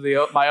eyes of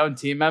my own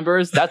team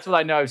members, that's when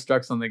I know I've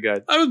struck something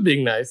good. I was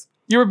being nice.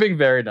 You were being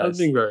very nice. I was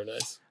being very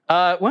nice.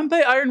 Wempe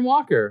Iron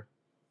Walker.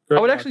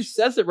 It actually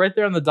says it right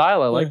there on the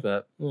dial. I like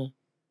that. Yeah.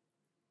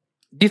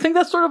 Do you think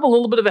that's sort of a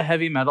little bit of a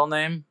heavy metal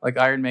name, like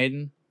Iron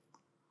Maiden?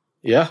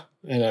 Yeah,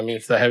 and I mean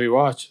it's a heavy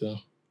watch, so.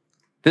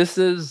 It's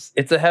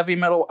a heavy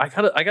metal. I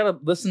gotta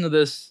listen to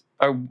this,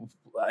 or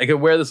I could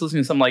wear this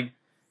listening to some like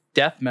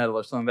death metal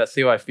or something. That's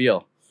how I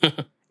feel.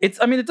 It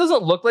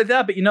doesn't look like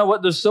that, but you know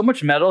what? There's so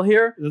much metal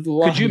here.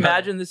 Could you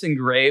imagine this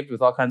engraved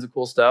with all kinds of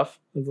cool stuff?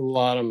 There's a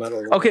lot of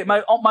metal. Okay,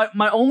 my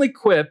only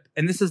quip,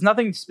 and this has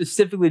nothing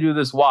specifically to do with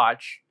this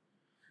watch,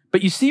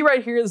 but you see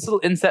right here this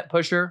little inset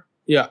pusher?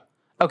 Yeah.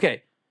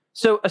 Okay,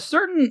 so a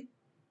certain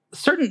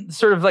sort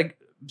of like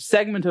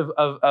segment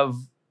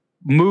of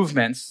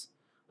movements,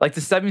 like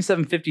the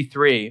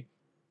 7753,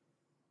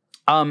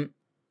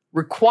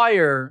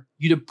 require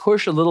you to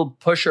push a little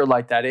pusher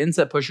like that, an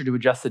inset pusher, to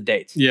adjust the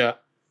dates. Yeah.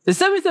 The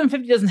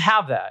 7750 doesn't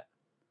have that.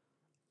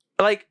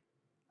 Like,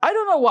 I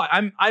don't know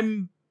why.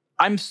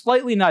 I'm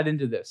slightly not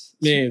into this.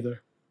 Me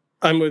either.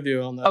 I'm with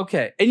you on that.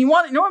 Okay. And you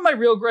know what my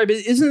real gripe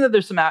is? Isn't that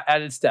there's some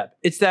added step.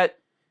 It's that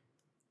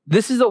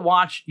this is a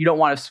watch you don't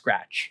want to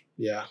scratch.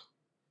 Yeah.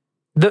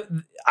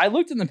 I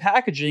looked in the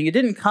packaging. It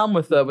didn't come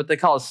with what they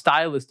call a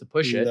stylus to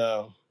push it.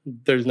 No.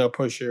 There's no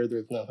pusher.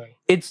 There's nothing.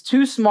 It's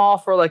too small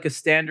for like a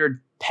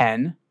standard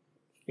pen.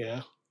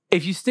 Yeah.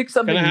 If you stick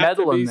something Gonna have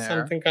to metal be in there,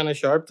 something kind of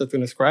sharp that's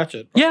going to scratch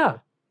it. yeah.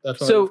 That's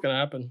what's So- going to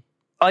happen.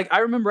 Like I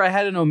remember I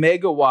had an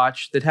Omega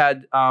watch that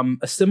had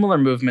a similar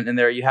movement in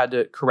there. You had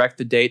to correct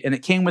the date, and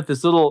it came with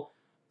this little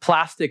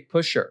plastic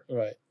pusher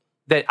Right.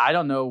 that I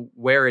don't know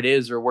where it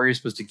is or where you're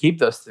supposed to keep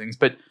those things.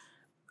 But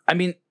I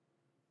mean,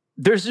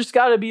 there's just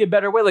got to be a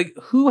better way. Like,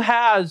 who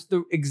has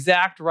the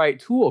exact right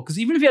tool? Because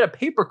even if you had a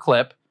paper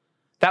clip,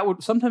 that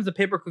would sometimes the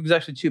paper clip is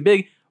actually too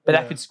big, but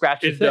that Yeah. could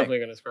scratch the It's thing. definitely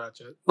going to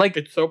scratch it. Like,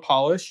 It's so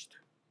polished.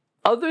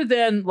 other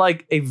than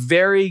like a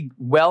very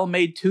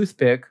well-made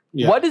toothpick,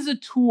 Yeah. what is a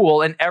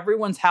tool in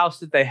everyone's house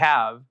that they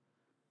have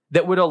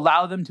that would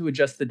allow them to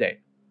adjust the date?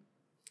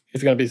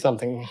 It's going to be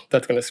something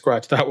that's going to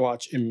scratch that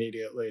watch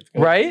immediately. It's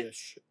gonna Right? be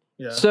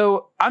a yeah.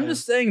 So I'm Yeah.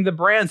 just saying the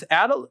brands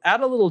add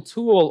a little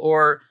tool,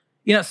 or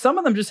some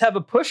of them just have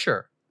a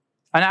pusher,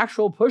 an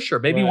actual pusher,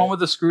 maybe Right. one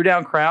with a screw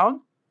down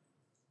crown,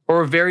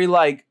 or a very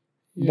like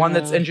one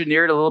that's Yeah.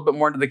 engineered a little bit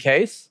more into the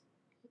case,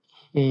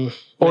 Mm,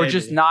 or maybe.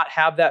 just not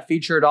have that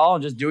feature at all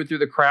and just do it through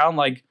the crown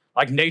like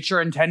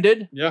nature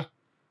intended. Yeah,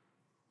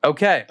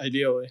 Okay.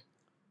 ideally.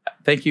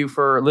 Thank you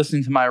for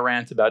listening to my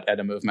rant about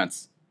ETA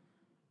movements.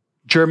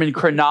 German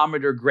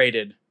chronometer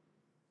graded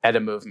ETA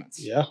movements.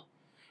 Yeah.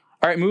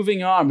 All right,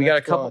 moving on. We got a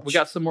Next couple. watch. We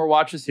got some more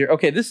watches here.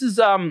 Okay, this is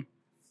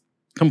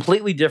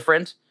completely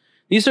different.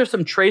 These are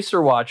some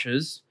Tracer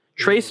watches.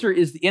 Tracer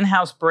is the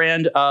in-house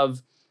brand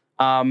of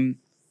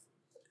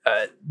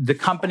the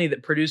company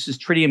that produces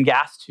tritium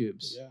gas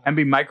tubes, Yeah.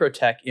 MB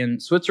Microtech in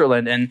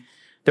Switzerland, and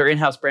their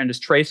in-house brand is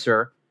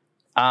Tracer.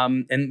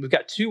 And we've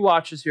got two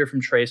watches here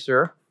from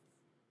Tracer.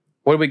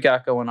 What do we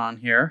got going on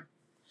here?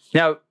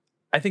 Now,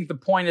 I think the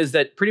point is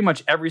that pretty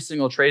much every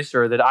single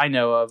Tracer that I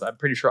know of, I'm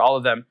pretty sure all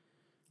of them,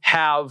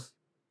 have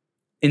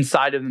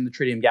inside of them the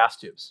tritium gas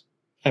tubes.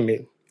 I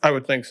mean, I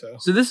would think so.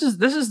 So this is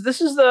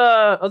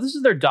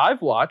their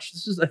dive watch.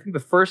 This is, I think, the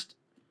first.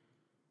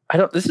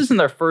 This isn't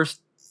their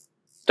first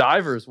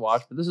diver's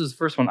watch, but this is the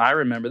first one I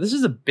remember. This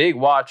is a big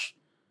watch.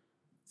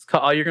 It's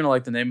called. Oh, you're gonna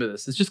like the name of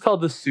this. It's just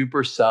called the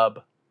Super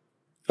Sub.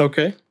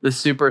 Okay. The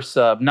Super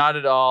Sub. Not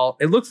at all.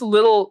 It looks a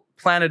little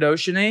Planet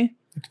Ocean-y.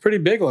 It's pretty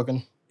big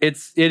looking. It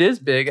is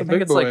big. It's I a think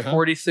big it's boy, like huh?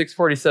 46,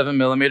 47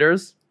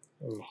 millimeters.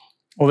 Oh.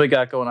 What we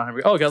got going on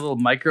here? Oh, we got a little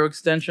micro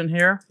extension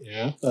here.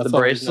 Yeah. The That's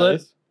always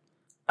bracelet.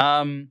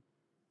 nice.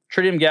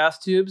 Tritium gas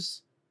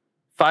tubes,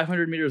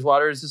 500 meters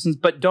water resistance,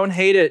 but don't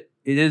hate it.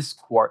 It is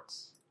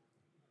quartz.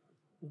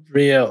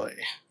 Really?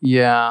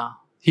 Yeah.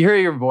 You hear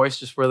your voice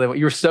just really,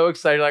 you were so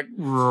excited, like,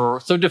 "Roar,"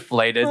 so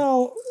deflated.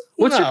 Well,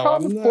 What's your no,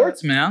 problem I'm with not-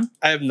 quartz, man?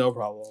 I have no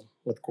problem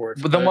with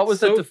quartz. But then what it's was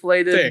that so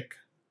deflated? thick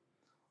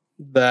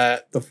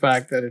that the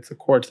fact that it's a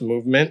quartz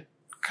movement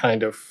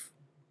kind of,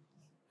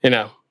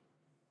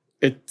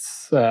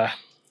 it's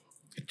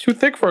too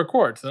thick for a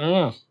quartz. I don't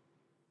know.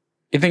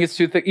 You think it's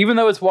too thick? Even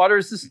though it's water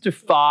resistant to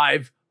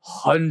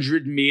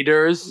 500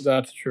 meters?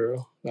 That's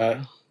true.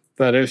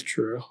 That is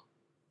true.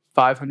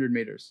 500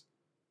 meters.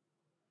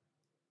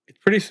 It's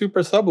pretty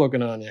super sub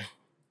looking on you.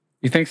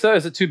 You think so?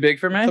 Is it too big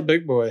for me? It's a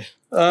big boy.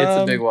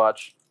 It's a big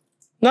watch.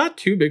 Not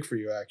too big for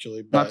you,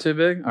 actually. But Not too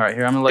big? All right,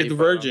 here, I'm going to let it's you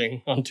put it on.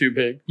 verging on too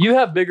big. You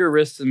have bigger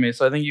wrists than me,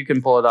 so I think you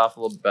can pull it off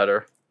a little bit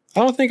better. I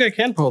don't think I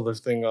can pull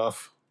this thing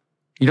off.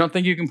 You don't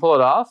think you can pull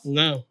it off?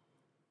 No.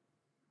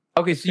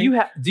 Okay, so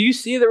do you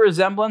see the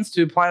resemblance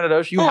to Planet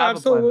Ocean? You have a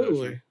Planet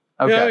absolutely. Ocean.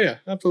 Okay. Yeah,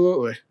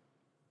 absolutely.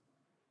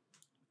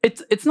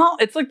 It's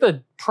not, it's like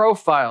the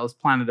profile is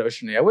Planet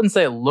Ocean-y. I wouldn't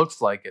say it looks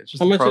like it. It's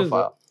just How the much is it?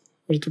 profile.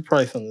 What's the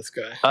price on this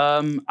guy?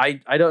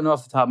 I don't know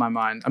off the top of my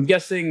mind. I'm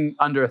guessing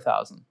under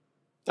 $1,000.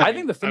 I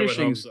think the I would hope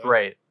finishing's so.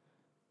 great.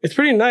 It's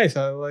pretty nice.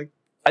 I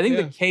think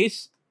Yeah. the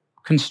case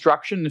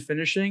construction and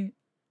finishing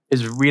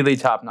is really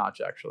top notch,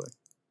 actually.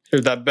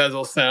 hear that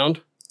bezel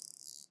sound.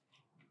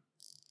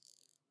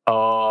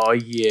 Oh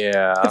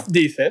yeah. It's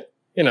decent.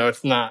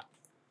 It's not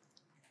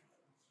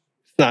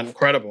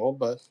incredible,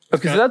 but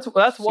Okay, so that's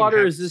some water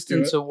heft to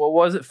resistant. it. So what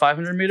was it?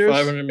 500 meters.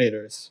 500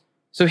 meters.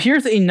 So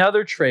here's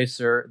another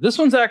Tracer. This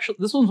one's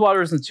water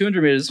resistant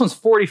 200 meters. This one's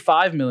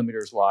 45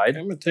 millimeters wide.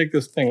 I'm gonna take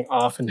this thing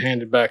off and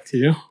hand it back to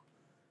you.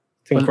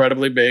 It's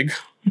incredibly big.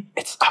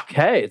 It's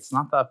okay. It's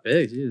not that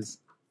big. Jeez.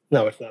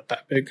 No, it's not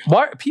that big.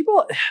 Why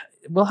people?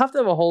 We'll have to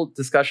have a whole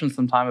discussion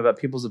sometime about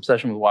people's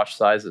obsession with watch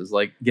sizes,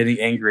 like getting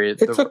angry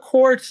at It's a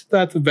quartz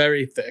that's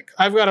very thick.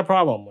 I've got a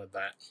problem with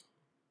that.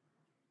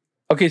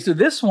 Okay, so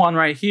this one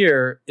right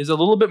here is a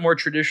little bit more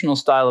traditional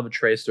style of a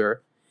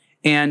Tracer,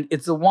 and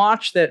it's a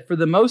watch that, for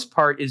the most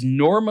part, is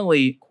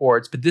normally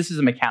quartz, but this is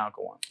a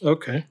mechanical one.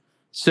 Okay.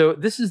 So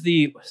this is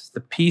the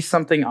P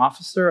something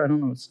officer. I don't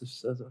know what it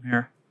says on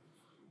here.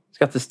 It's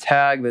got this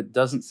tag that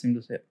doesn't seem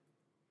to say it.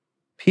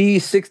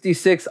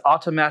 P66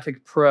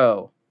 Automatic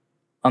Pro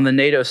on the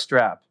NATO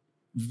strap.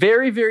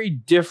 Very, very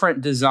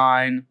different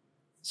design.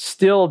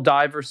 Still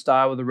diver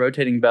style with a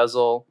rotating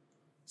bezel.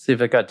 See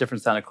if it got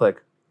different sound of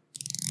click.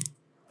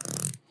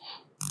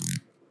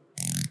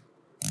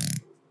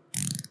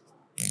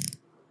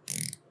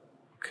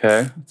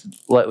 Okay, it's a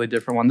slightly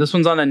different one. This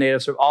one's on a NATO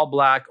strap, all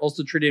black,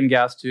 also tritium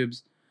gas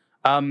tubes.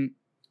 What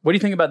do you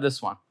think about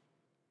this one?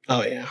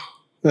 Oh, yeah.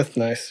 That's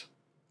nice.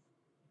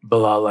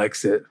 Bilal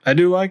likes it. I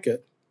do like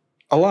it.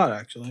 A lot,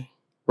 actually.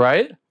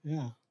 Right?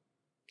 Yeah.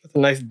 That's a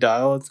nice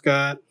dial it's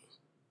got.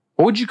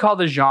 What would you call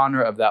the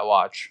genre of that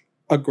watch?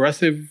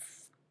 Aggressive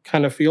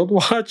kind of field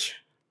watch.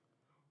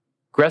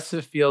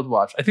 Aggressive field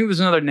watch. I think there's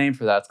another name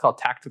for that. It's called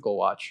tactical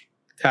watch.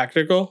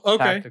 Tactical?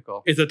 Okay.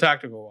 Tactical. It's a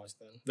tactical watch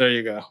then. There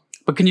you go.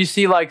 But can you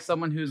see like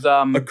someone who's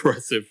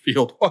Aggressive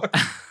field watch.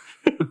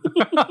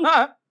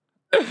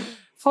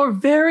 for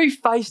very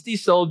feisty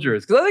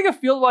soldiers? Because I think a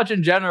field watch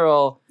in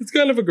general, It's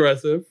kind of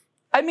aggressive.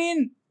 I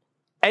mean,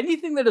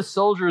 anything that a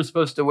soldier is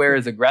supposed to wear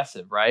is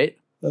aggressive, right?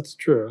 That's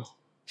true.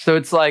 So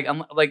it's like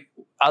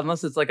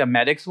unless it's like a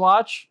medic's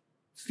watch,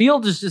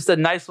 field is just a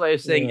nice way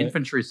of saying Right.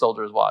 infantry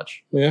soldier's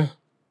watch. Yeah.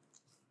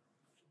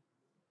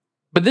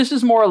 But this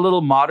is more a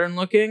little modern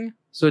looking,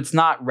 so it's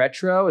not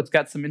retro. It's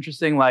got some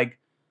interesting like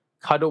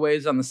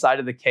cutaways on the side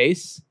of the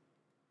case.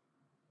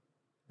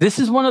 This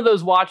is one of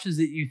those watches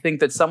that you think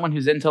that someone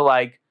who's into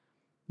like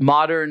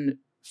modern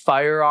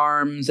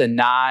firearms and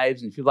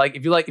knives, and if you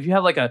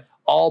have like a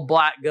all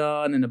black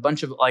gun and a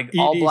bunch of like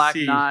all black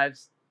EDC.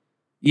 knives.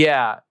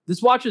 Yeah,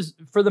 this watch is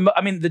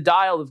the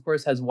dial of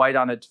course has white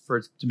on it for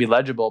it to be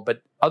legible,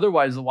 but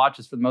otherwise the watch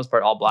is for the most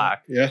part all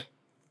black. Yeah.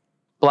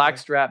 Black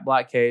strap,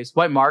 black case,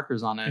 white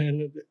markers on it.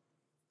 And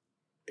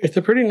it's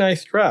a pretty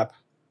nice strap.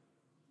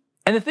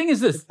 And the thing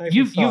is this, It's nice and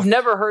you've soft.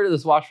 never heard of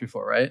this watch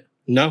before, right?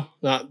 No,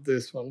 not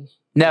this one.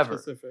 Never.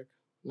 Specific.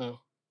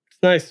 No.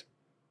 It's nice.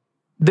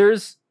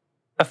 There's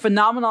a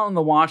phenomenon in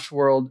the watch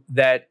world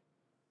that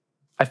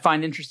I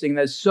find interesting.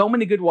 There's so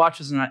many good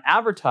watches are not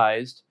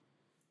advertised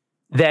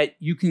that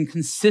you can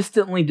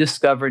consistently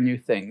discover new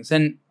things.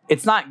 And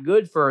it's not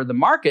good for the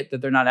market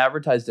that they're not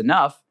advertised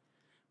enough.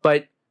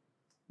 But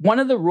one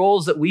of the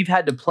roles that we've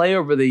had to play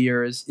over the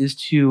years is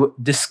to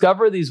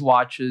discover these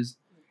watches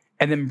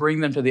and then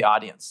bring them to the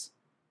audience.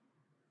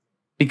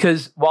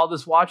 Because while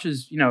this watch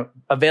is,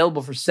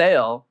 available for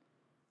sale,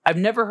 I've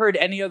never heard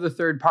any other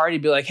third party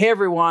be like, hey,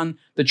 everyone,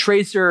 the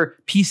Tracer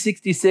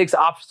P66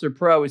 Officer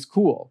Pro is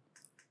cool.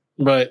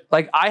 Right.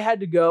 Like I had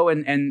to go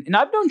and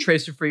I've known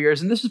Tracer for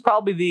years, and this is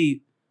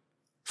probably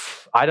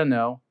I don't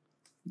know,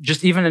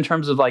 just even in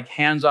terms of like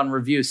hands-on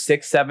review,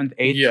 6th, 7th,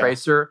 8th Yeah.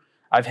 Tracer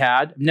I've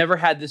had. Never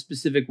had this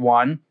specific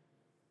one.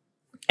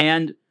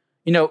 And,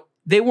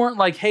 they weren't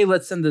like, hey,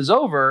 let's send this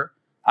over.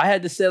 I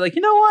had to say like,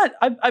 you know what?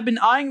 I've been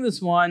eyeing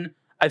this one.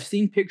 I've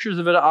seen pictures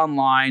of it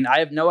online. I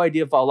have no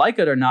idea if I'll like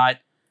it or not.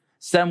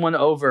 Send one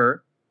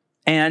over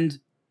and,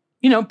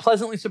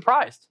 pleasantly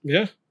surprised.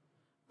 Yeah.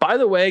 By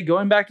the way,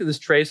 going back to this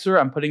Tracer,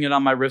 I'm putting it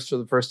on my wrist for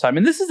the first time.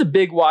 And this is a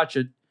big watch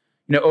at,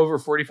 over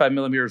 45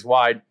 millimeters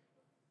wide.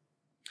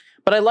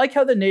 But I like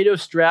how the NATO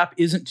strap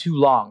isn't too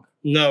long.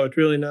 No, it's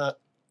really not.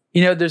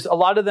 There's a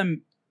lot of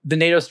them, the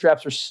NATO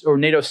straps or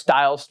NATO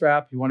style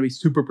strap, you want to be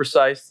super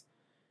precise,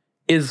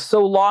 is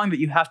so long that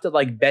you have to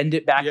like bend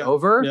it back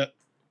over. Yeah.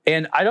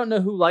 And I don't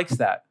know who likes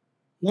that.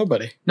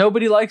 Nobody.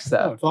 Nobody likes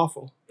that. Oh, it's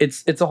awful.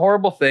 It's a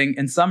horrible thing.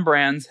 And some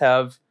brands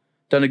have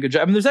done a good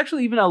job. I mean, there's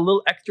actually even a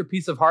little extra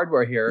piece of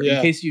hardware here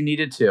in case you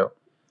needed to.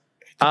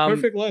 It's a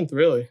perfect length,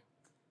 really.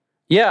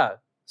 Yeah.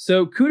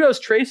 So kudos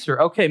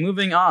Tracer. Okay,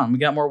 moving on. We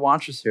got more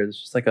watches here. There's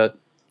just like a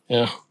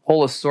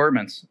whole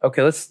assortment.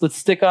 Okay, let's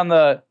stick on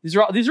the. These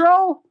are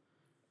all.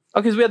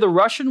 Okay, so we have the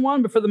Russian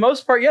one, but for the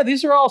most part,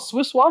 these are all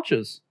Swiss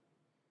watches.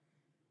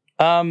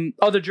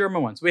 The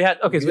German ones. We had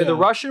the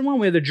Russian one,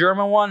 we had the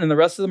German one, and the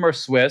rest of them are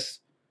Swiss.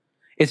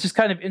 It's just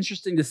kind of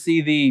interesting to see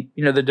the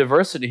the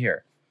diversity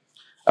here.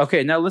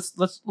 Okay, now let's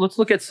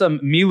look at some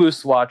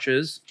Milus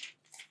watches.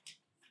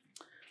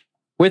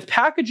 With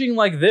packaging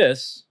like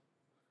this,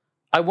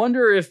 I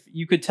wonder if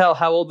you could tell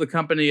how old the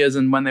company is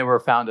and when they were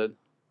founded.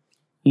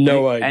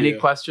 No idea. Any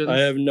questions? I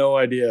have no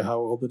idea how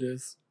old it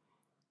is.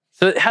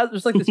 So it has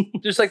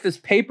there's like this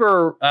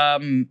paper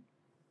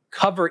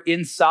cover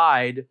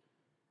inside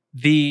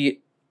the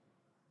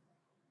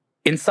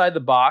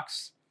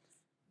box,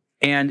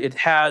 and it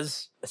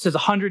says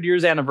 100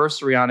 years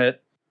anniversary on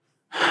it.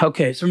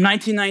 Okay, it's from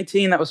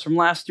 1919. That was from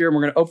last year. And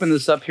we're going to open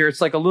this up here.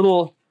 It's like a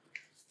little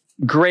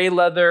gray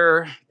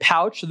leather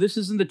pouch. So this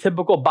isn't the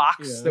typical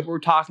box that we're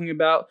talking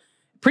about.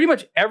 Pretty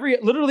much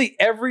literally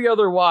every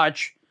other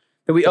watch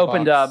that we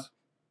opened up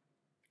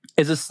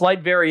is a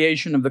slight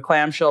variation of the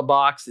clamshell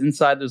box.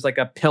 Inside there's like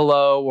a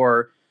pillow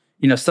or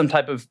some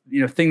type of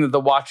thing that the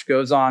watch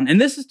goes on. And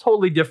this is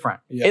totally different.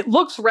 Yeah. It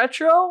looks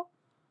retro,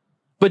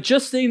 but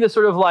just seeing this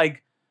sort of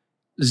like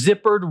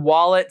zippered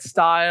wallet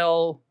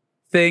style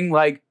thing,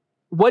 like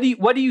what do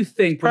you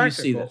think when you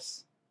see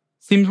this?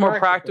 Seems more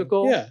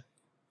practical. Yeah.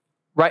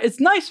 Right. It's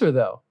nicer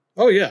though.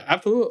 Oh yeah,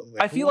 absolutely.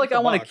 I feel like I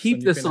want to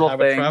keep this little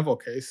thing. A travel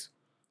case.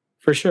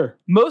 For sure.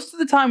 Most of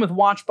the time with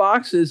watch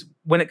boxes,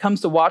 when it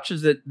comes to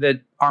watches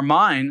that are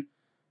mine,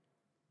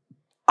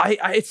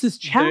 it's this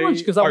challenge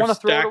because I want to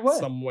throw it away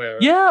somewhere.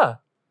 Yeah.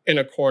 In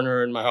a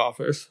corner in my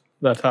office.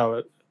 That's how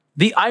it.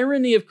 The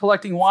irony of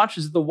collecting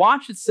watches, the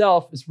watch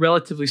itself is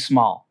relatively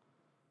small.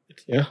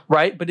 Yeah.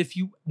 right? But if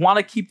you want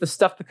to keep the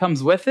stuff that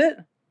comes with it,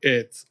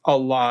 It's a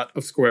lot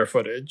of square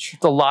footage.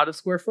 it's a lot of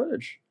square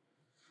footage.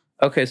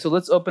 Okay, so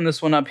let's open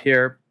this one up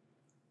here.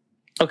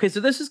 Okay, so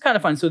this is kind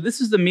of fun. So this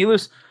is the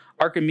Milus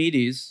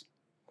Archimedes.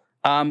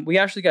 We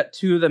actually got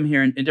two of them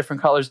here in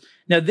different colors.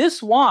 Now,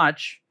 this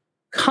watch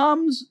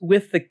comes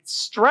with the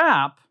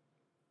strap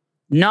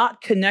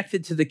not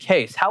connected to the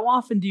case. How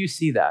often do you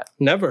see that?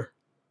 Never.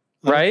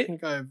 Right? I don't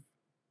think I've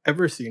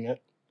ever seen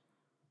it.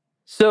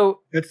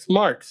 So, It's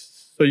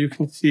marks, so you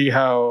can see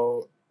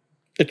how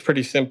it's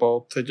pretty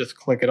simple to just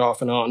click it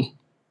off and on.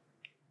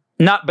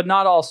 but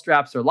not all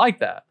straps are like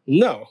that.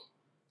 No.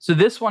 So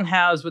this one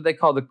has what they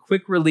call the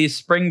quick release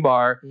spring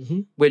bar,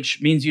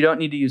 which means you don't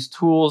need to use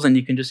tools and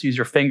you can just use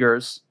your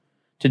fingers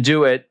to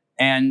do it.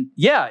 And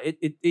yeah,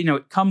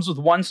 it comes with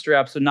one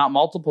strap, so not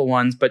multiple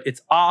ones, but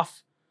it's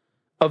off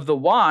of the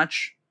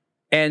watch.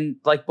 And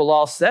like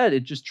Bilal said,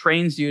 it just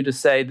trains you to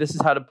say, this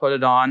is how to put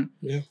it on.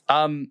 Yeah.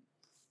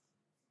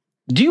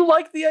 Do you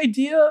like the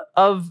idea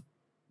of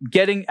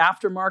getting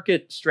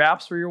aftermarket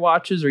straps for your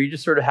watches, or are you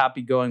just sort of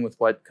happy going with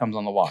what comes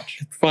on the watch?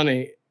 It's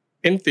funny.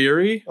 In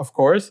theory, of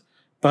course,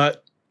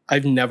 but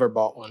I've never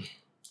bought one.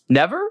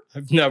 Never?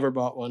 I've never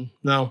bought one.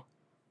 No.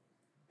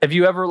 Have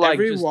you ever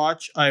Every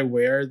watch I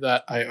wear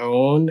that I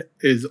own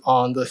is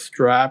on the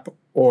strap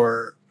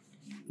or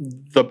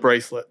the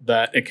bracelet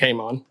that it came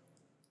on.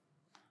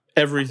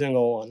 Every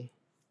single one.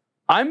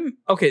 I'm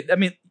okay. I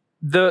mean,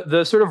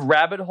 the sort of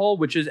rabbit hole,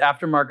 which is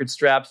aftermarket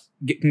straps,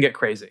 can get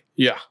crazy.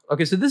 Yeah.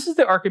 Okay, so this is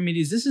the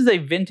Archimedes. This is a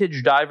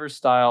vintage diver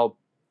style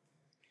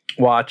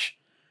watch.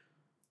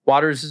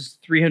 Waters is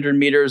 300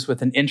 meters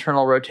with an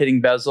internal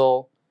rotating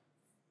bezel.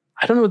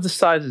 I don't know what the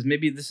size is.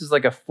 Maybe this is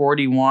like a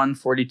 41,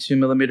 42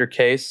 millimeter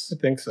case. I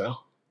think so.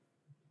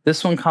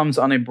 This one comes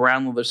on a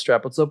brown leather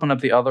strap. Let's open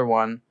up the other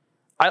one.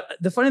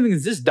 The funny thing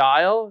is this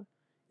dial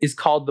is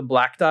called the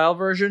black dial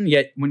version,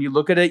 yet when you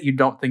look at it, you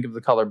don't think of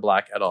the color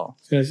black at all.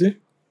 Can I see?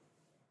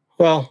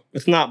 Well,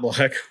 it's not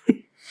black.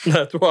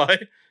 That's why.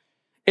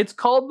 It's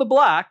called the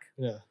black.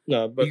 Yeah.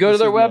 No, but you go to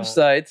their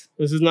website.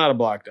 This is not a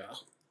black dial.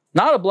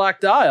 Not a black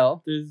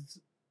dial.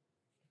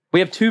 We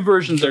have two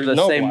versions of the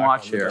same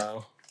watch here.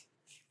 Dial.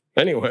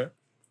 Anyway.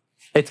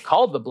 It's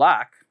called the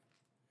black.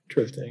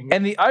 Interesting.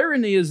 And the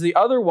irony is the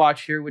other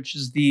watch here, which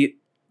is the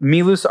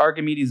Milus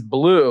Archimedes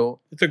Blue,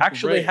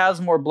 actually has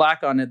more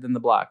black on it than the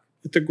black.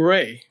 It's a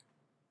gray.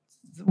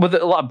 With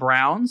a lot of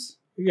browns?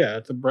 Yeah,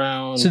 it's a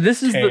brown. So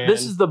this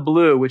is the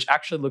blue, which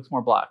actually looks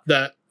more black.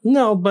 But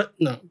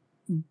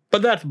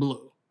that's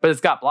blue. But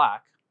it's got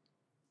black.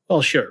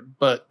 Well, sure,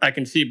 but I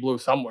can see blue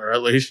somewhere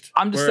at least.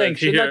 I'm just saying,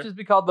 should that just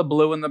be called the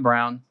blue and the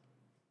brown?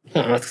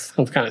 Oh, that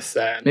sounds kind of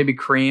sad. Maybe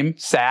cream.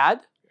 Sad?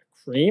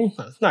 Cream?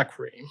 No, it's not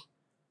cream.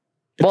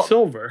 It's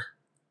silver.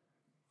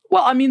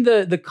 Well, I mean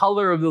the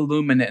color of the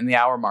luminant and the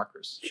hour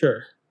markers.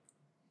 Sure.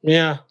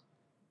 Yeah.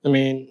 I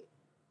mean,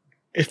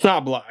 it's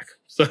not black.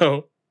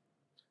 So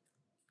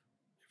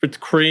if it's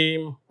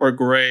cream or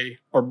gray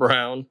or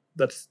brown,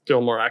 that's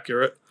still more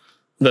accurate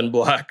than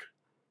black.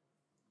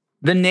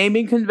 The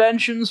naming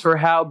conventions for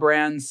how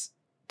brands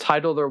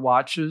title their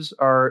watches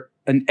are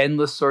an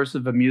endless source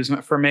of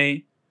amusement for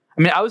me.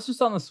 I mean, I was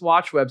just on the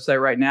Swatch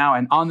website right now,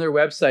 and on their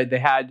website, they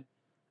had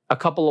a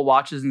couple of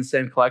watches in the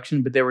same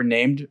collection, but they were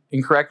named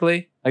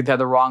incorrectly. Like they had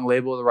the wrong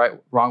label,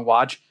 wrong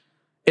watch.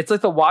 It's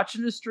like the watch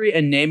industry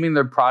and naming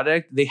their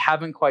product, they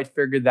haven't quite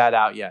figured that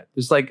out yet.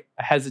 There's like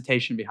a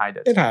hesitation behind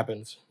it. It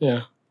happens,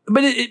 yeah.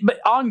 But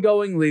but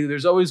ongoingly,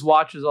 there's always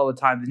watches all the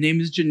time. The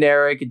name is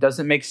generic. It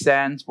doesn't make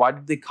sense. Why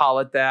did they call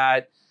it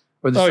that?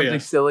 Or there's something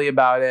silly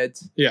about it.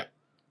 Yeah.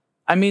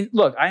 I mean,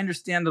 look, I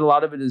understand that a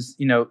lot of it is,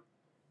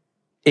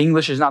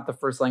 English is not the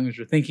first language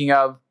you're thinking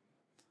of.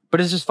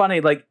 But it's just funny.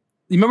 Like,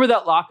 you remember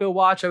that Laco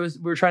watch we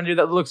were trying to do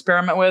that little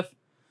experiment with?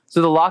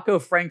 So the Laco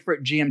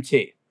Frankfurt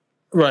GMT.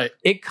 Right.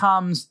 It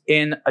comes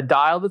in a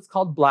dial that's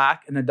called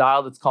black and a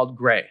dial that's called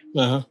gray.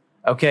 Uh-huh.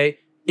 Okay?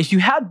 If you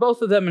had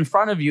both of them in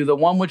front of you, the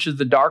one which is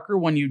the darker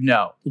one, you'd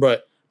know. Right.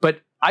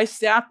 But I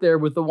sat there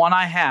with the one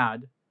I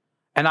had,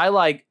 and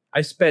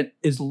I spent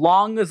as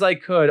long as I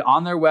could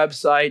on their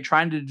website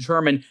trying to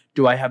determine,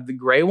 do I have the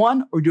gray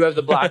one or do I have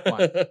the black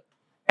one?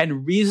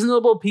 And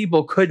reasonable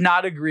people could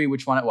not agree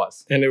which one it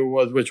was. And it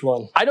was which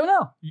one? I don't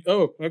know.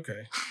 Oh,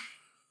 okay.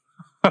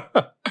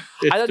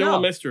 It's still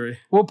a mystery.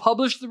 We'll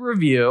publish the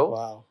review.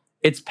 Wow.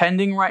 It's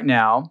pending right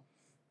now.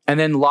 And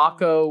then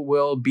Laco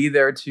will be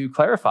there to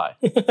clarify.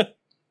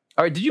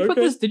 All right, did you put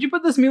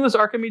this Milus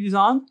Archimedes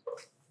on?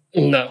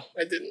 No,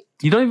 I didn't.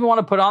 You don't even want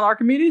to put on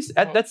Archimedes?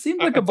 That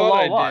seems like a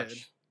Bilal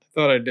watch. I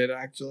thought I did,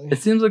 actually. It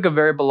seems like a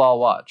very Bilal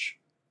watch.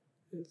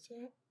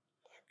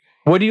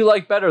 What do you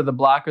like better, the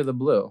black or the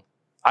blue?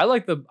 I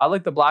like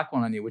the black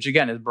one on you, which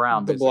again is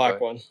brown. The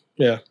black one,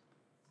 yeah.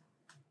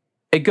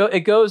 It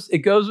goes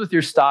with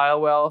your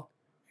style well.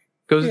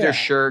 Goes with your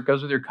shirt.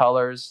 Goes with your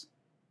colors.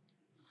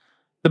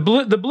 The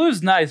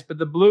blue's nice, but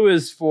the blue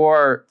is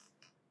for,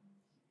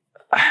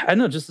 I don't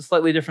know, just a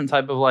slightly different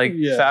type of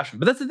fashion.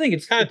 But that's the thing;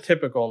 it's kind of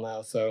typical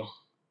now. So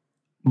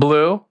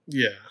blue.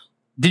 Yeah.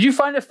 Did you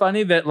find it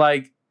funny that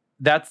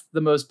that's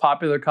the most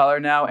popular color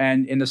now.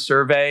 And in the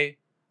survey,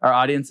 our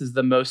audience is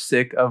the most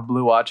sick of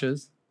blue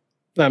watches.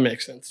 That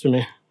makes sense to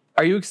me.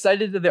 Are you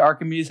excited that the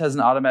Archimedes has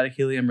an automatic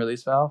helium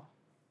release valve?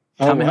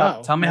 Tell me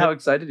how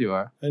excited you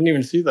are. I didn't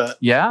even see that.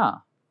 Yeah.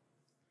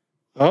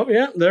 Oh,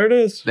 yeah, there it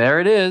is. There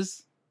it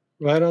is.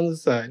 Right on the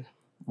side.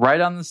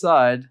 Right on the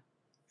side.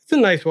 It's a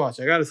nice watch,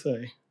 I gotta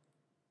say.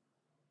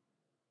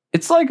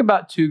 It's like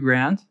about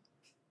 $2,000.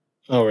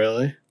 Oh,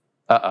 really?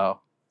 Uh-oh.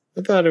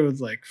 I thought it was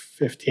like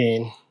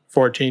 15.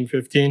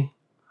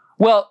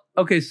 Well,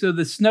 okay, so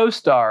the Snow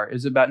Star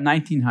is about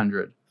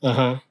 1,900.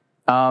 Uh-huh.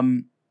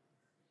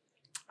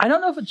 I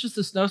don't know if it's just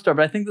a Snow Star,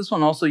 but I think this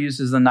one also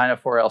uses the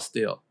 904L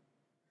steel.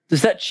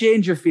 Does that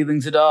change your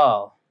feelings at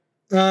all?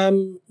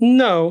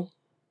 No.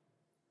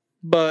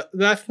 But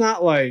that's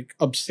not like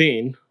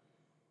obscene.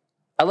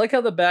 I like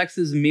how the back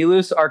says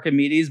Milus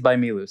Archimedes by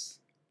Milus.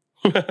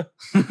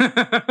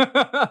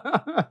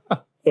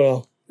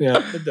 Well,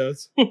 yeah, it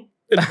does.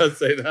 It does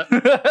say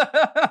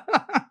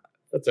that.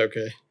 That's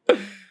okay.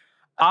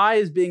 I,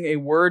 as being a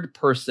word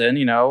person,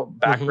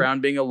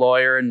 background being a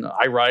lawyer and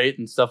I write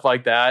and stuff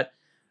like that,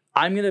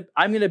 I'm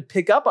gonna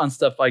pick up on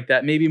stuff like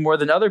that maybe more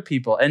than other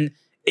people. And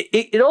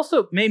it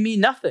also may mean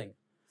nothing.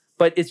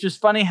 But it's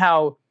just funny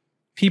how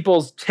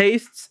people's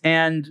tastes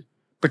and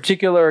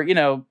particular,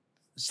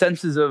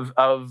 senses of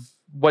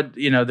what,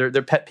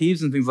 their pet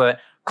peeves and things like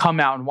that come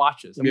out in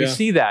watches. And we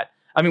see that.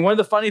 I mean, one of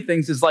the funny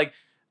things is like,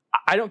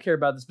 I don't care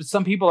about this, but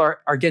some people are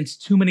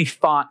against too many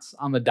fonts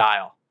on the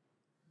dial.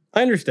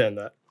 I understand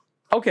that.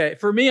 Okay,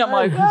 for me, I'm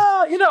like,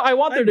 well, I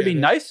want there to be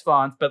nice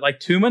fonts, but like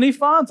too many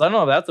fonts, I don't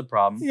know if that's a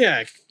problem.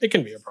 Yeah, it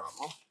can be a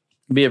problem.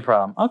 Be a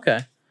problem. Okay.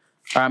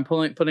 All right, I'm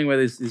putting away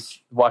these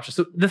watches.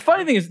 So the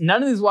funny thing is,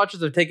 none of these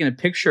watches have taken a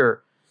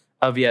picture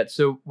of yet.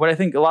 So what I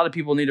think a lot of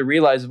people need to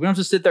realize is we don't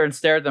just sit there and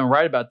stare at them and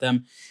write about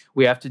them.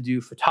 We have to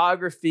do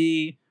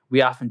photography.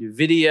 We often do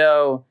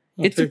video.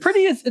 It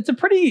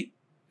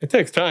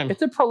takes time.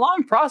 It's a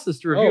prolonged process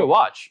to review a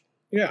watch.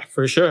 Yeah,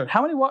 for sure.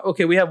 How many?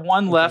 Okay, we have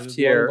one left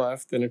here. One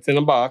left, and it's in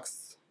a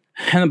box.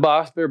 In the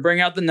box. Better bring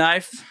out the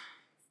knife.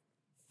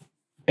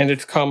 And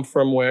it's come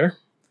from where?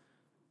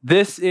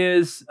 This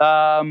is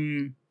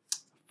from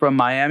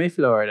Miami,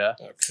 Florida.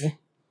 Okay.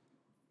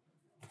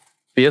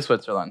 Via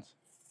Switzerland.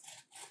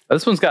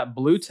 This one's got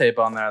blue tape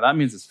on there. That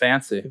means it's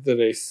fancy. Is it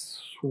a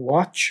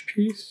swatch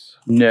piece?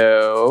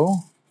 No.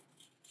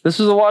 This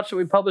is a watch that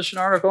we published an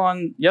article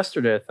on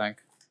yesterday, I think.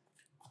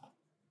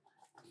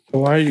 So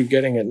why are you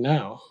getting it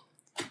now?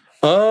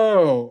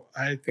 Oh,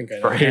 I think I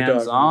know. For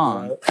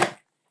hands-on.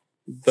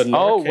 The Narcan.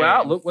 Oh,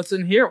 wow. Look what's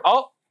in here.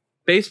 Oh,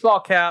 baseball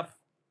cap.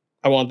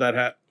 I want that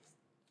hat.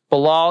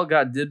 Bilal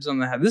got dibs on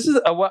the hat. This is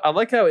I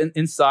like how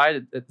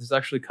inside there's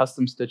actually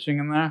custom stitching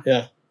in there.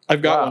 Yeah.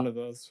 I've got one of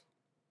those.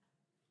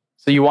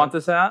 So you want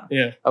this hat?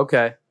 Yeah.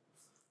 Okay.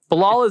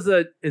 Bilal is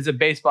a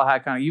baseball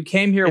hat kind of. You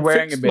came here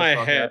wearing a baseball hat.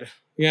 My head.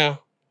 Yeah.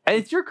 And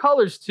it's your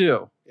colors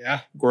too.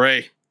 Yeah.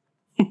 Gray.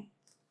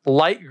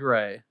 Light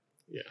gray.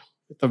 Yeah.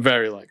 It's a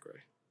very light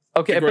gray.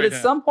 Okay, but at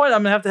some point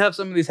I'm gonna have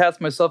some of these hats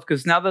myself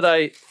because now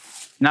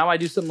I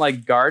do some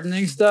like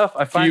gardening stuff.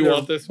 I find. Do you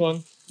want this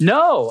one?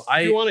 No,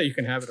 if you want it, you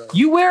can have it.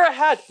 You wear a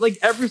hat like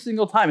every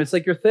single time. It's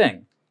like your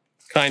thing.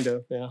 Kind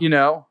of,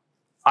 yeah.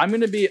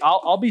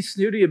 I'll be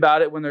snooty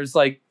about it when there's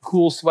like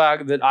cool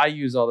swag that I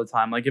use all the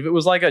time. Like if it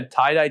was like a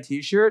tie-dye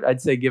t-shirt,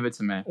 I'd say give it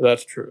to me.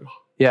 That's true.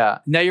 Yeah.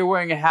 Now you're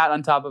wearing a hat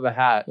on top of a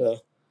hat. Yeah.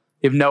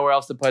 You have nowhere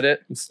else to put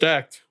it. It's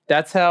stacked.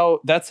 That's how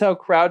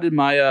crowded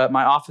my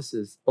my office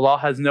is. Bilal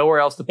has nowhere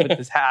else to put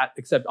this hat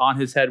except on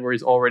his head where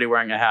he's already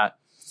wearing a hat.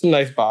 It's a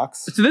nice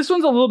box. So this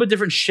one's a little bit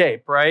different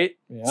shape, right?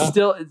 Yeah.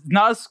 Still, it's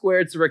not a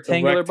square. It's a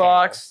rectangular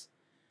box.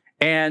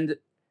 And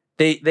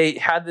they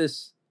had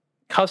this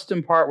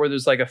custom part where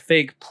there's like a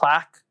fake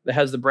plaque that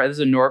has the brand. This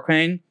is a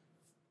Norqain.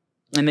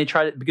 And they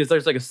tried it because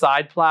there's like a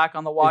side plaque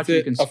on the watch.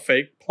 Is it a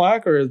fake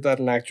plaque or is that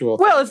an actual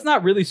thing? Well, it's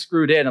not really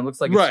screwed in. It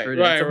looks like it's screwed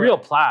in. It's a real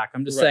plaque.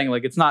 I'm just saying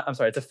like it's not. I'm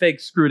sorry. It's a fake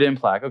screwed in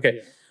plaque. Okay.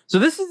 Yeah. So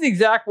this is the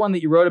exact one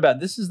that you wrote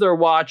about. This is their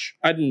watch.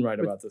 I didn't write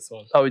about this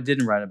one. Oh, it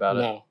didn't write about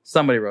it? No.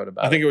 Somebody wrote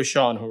about it. I think it was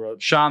Sean who wrote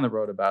it. Sean that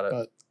wrote about it.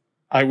 But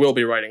I will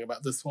be writing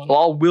about this one.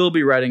 Well, will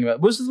be writing about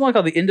it. What's this one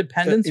called? The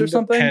Independence or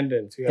something?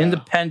 Independence, yeah.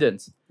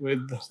 Independence.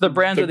 With so the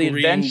brands are the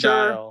Adventure,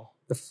 dial.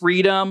 The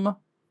Freedom,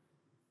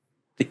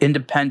 the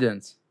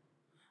Independence.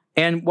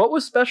 And what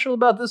was special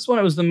about this one?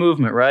 It was the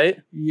movement, right?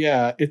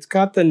 Yeah, it's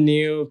got the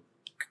new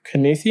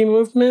Kinesi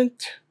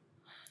movement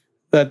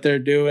that they're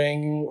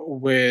doing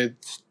with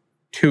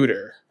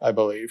Tudor, I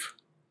believe.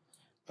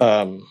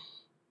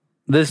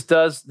 This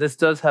does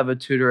have a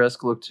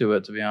Tudor-esque look to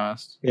it, to be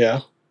honest.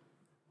 Yeah.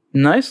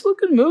 Nice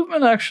looking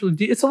movement, actually.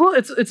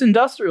 It's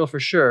industrial for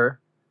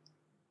sure.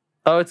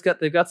 Oh,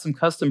 they've got some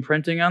custom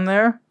printing on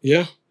there.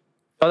 Yeah.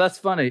 Oh, that's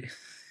funny.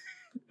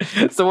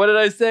 So what did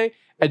I say?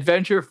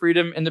 Adventure,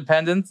 freedom,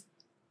 independence,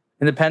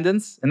 and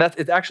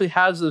it actually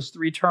has those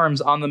three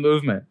terms on the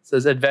movement. It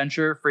says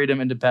adventure,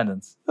 freedom,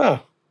 independence.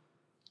 Oh.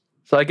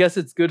 So I guess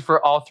it's good for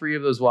all three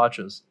of those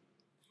watches.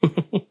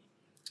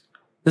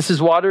 This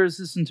is water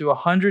resistant to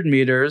 100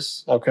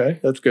 meters. Okay,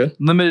 that's good.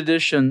 Limited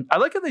edition. I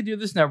like how they do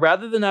this now.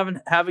 Rather than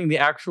having the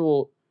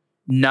actual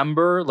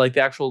number, like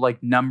the actual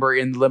number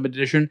in the limited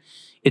edition,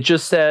 it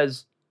just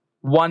says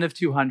 1 of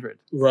 200.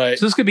 Right.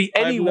 So this could be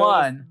any I've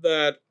one. noticed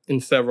that in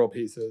several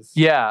pieces.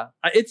 Yeah,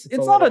 it's a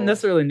not a little-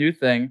 necessarily new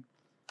thing.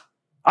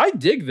 I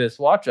dig this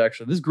watch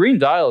actually. This green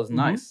dial is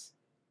nice,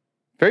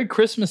 very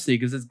Christmassy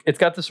because it's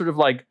got this sort of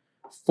like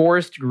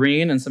forest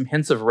green and some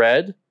hints of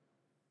red.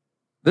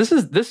 This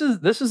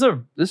is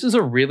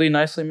a really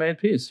nicely made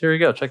piece. Here you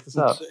go. Check this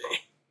out. Let's see.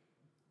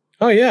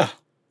 Oh yeah,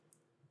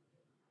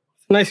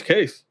 nice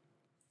case.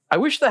 I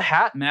wish the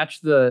hat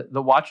matched the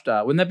watch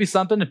dial. Wouldn't that be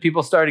something if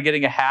people started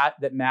getting a hat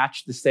that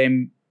matched the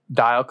same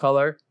dial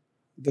color?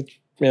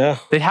 Yeah,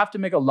 They'd have to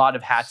make a lot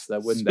of hats though,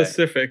 wouldn't they?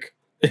 specific.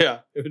 Yeah,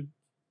 it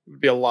would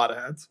be a lot of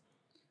hats.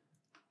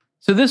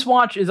 So this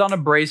watch is on a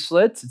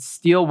bracelet. It's a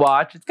steel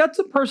watch. It's got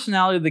some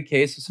personality to the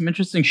case. There's some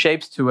interesting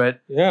shapes to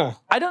it. Yeah,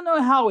 I don't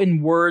know how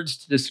in words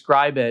to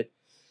describe it,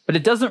 but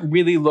it doesn't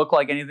really look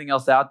like anything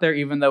else out there,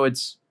 even though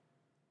it's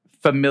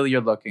familiar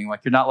looking.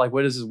 Like you're not like,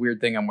 what is this weird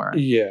thing I'm wearing?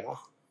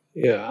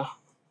 yeah.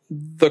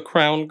 The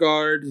crown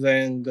guards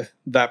and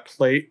that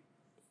plate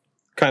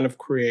kind of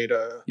create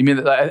a You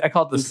mean I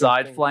call it the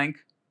side Interesting. flank?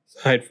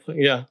 side.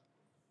 Yeah,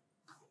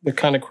 it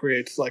kind of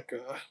creates like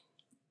a.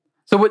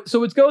 So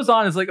what goes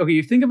on is like, okay,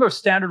 you think of a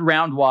standard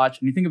round watch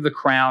and you think of the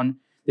crown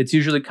that's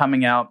usually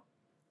coming out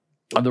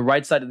on the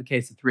right side of the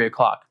case at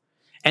 3:00.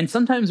 And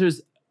sometimes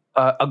there's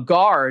a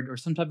guard or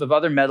some type of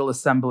other metal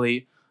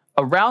assembly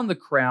around the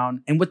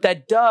crown. And what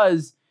that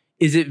does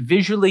is it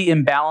visually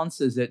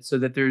imbalances it so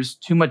that there's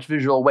too much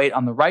visual weight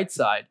on the right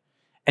side.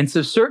 And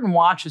so certain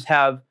watches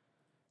have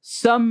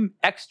some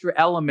extra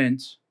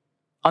element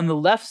on the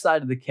left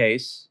side of the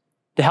case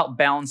to help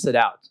balance it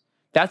out.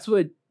 That's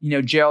what,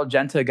 Gerald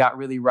Genta got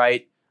really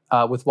right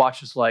with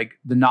watches like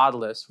the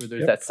Nautilus, where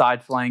there's that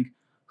side flank.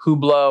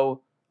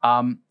 Hublot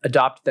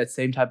adopted that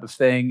same type of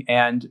thing.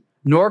 And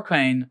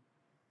Norqain,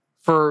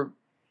 for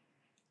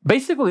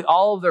basically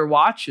all of their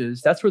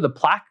watches, that's where the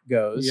plaque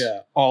goes. Yeah,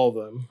 all of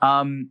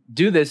them.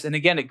 Do this. And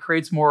again, it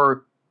creates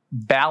more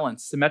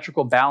balance,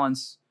 symmetrical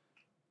balance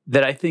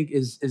that I think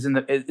is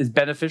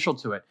beneficial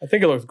to it. I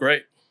think it looks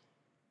great.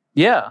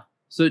 Yeah.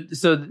 So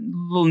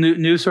little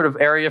new sort of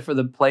area for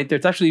the plate there.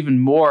 It's actually even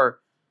more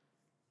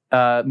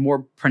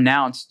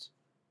pronounced.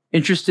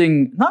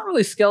 Interesting, not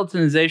really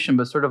skeletonization,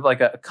 but sort of like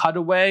a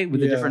cutaway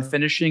with a different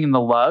finishing in the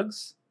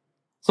lugs.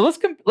 So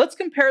let's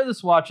compare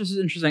this watch. This is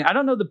interesting. I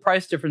don't know the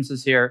price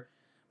differences here,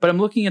 but I'm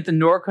looking at the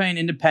Norqain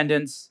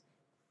Independence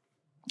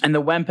and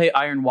the Wempe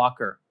Iron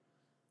Walker.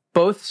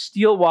 Both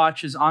steel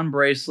watches on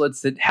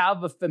bracelets that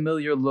have a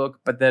familiar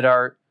look, but that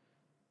are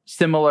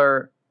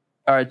similar.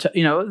 They're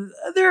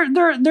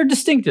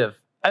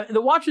distinctive.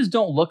 The watches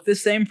don't look the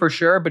same for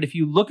sure, but if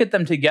you look at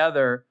them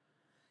together,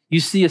 you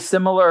see a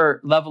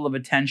similar level of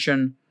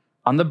attention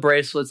on the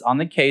bracelets, on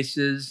the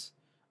cases,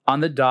 on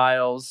the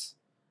dials.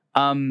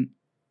 I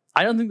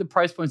don't think the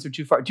price points are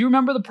too far. Do you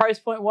remember the price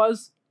point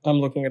was I'm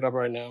looking it up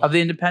right now. of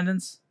the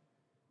Independence?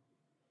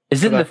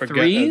 Is it in I the forget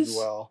threes as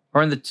well.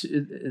 or in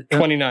the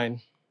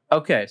 29.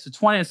 Okay, so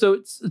 20. So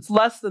it's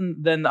less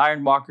than the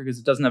Iron Walker because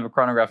it doesn't have a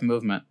chronograph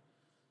movement.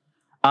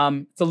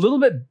 It's a little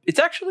bit. It's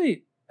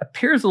actually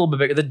appears a little bit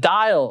bigger. The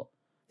dial.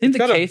 I think It's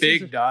the got a case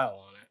big dial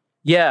on it.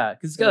 Yeah,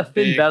 because it's got a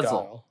thin big bezel.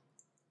 dial.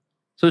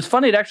 So it's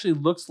funny. It actually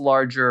looks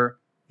larger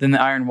than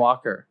the Iron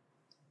Walker.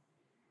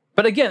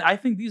 But again, I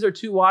think these are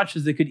two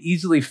watches that could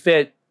easily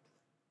fit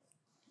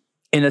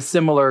in a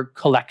similar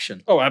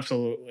collection. Oh,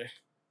 absolutely.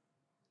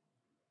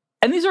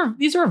 And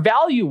these are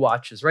value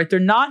watches, right? They're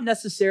not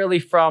necessarily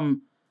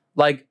from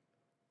like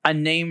a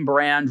name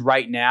brand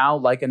right now,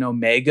 like an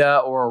Omega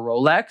or a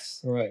Rolex.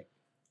 Right.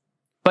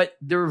 But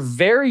they're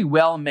very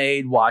well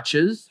made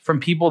watches from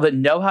people that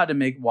know how to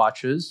make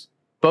watches.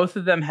 Both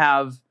of them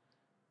have,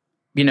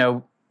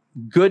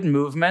 good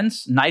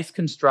movements, nice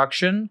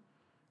construction.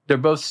 They're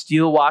both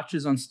steel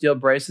watches on steel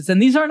bracelets.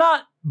 And these are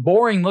not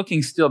boring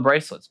looking steel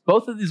bracelets.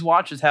 Both of these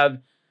watches have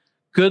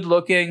good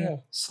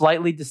looking,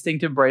 slightly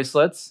distinctive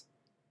bracelets.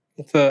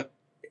 It's a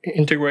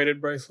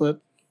integrated bracelet,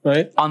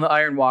 right? On the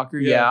Iron Walker,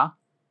 yeah.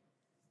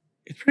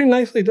 It's pretty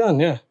nicely done,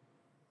 yeah.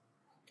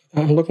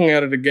 I'm looking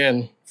at it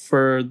again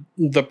for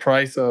the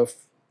price of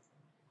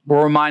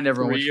We'll remind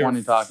everyone which one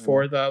you're talking about.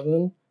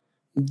 4,000.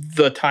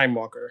 The Time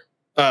Walker.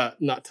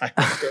 Not Time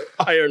Walker.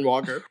 Iron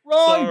Walker.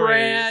 Wrong Sorry.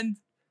 brand.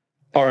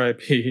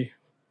 R.I.P.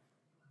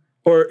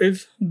 Or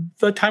is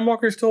the Time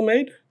Walker still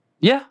made?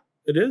 Yeah.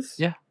 It is?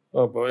 Yeah.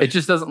 Oh boy. It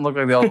just doesn't look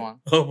like the other one.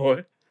 Oh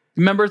boy.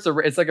 Remember,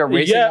 it's like a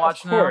racing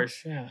watch of now?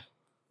 course. Yeah.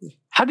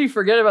 How do you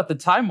forget about the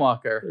Time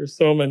Walker? There's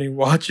so many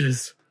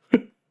watches.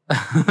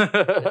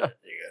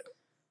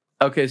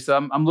 Okay, so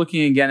I'm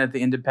looking again at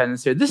the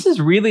Independence here. This is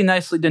really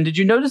nicely done. Did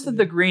you notice that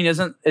the green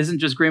isn't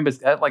just green, but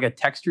it's got like a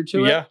texture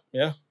to it?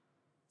 Yeah.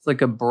 It's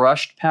like a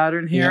brushed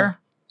pattern here.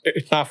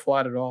 It's not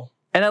flat at all.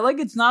 And I like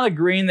it's not a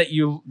green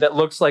that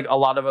looks like a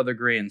lot of other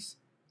greens.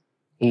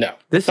 No.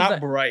 This It's not is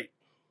bright.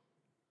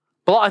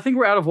 Well, I think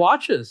we're out of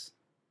watches.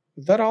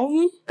 Is that all of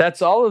them?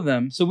 That's all of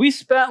them. So we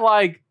spent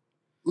like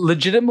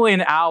legitimately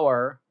an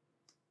hour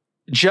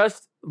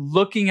just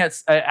looking at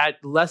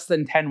less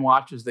than 10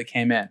 watches that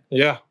came in.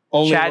 Yeah.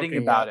 Chatting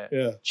about it.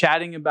 Yeah.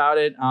 Chatting about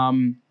it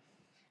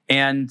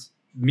and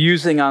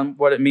musing on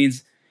what it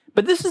means.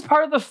 But this is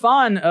part of the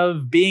fun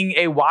of being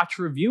a watch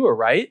reviewer,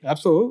 right?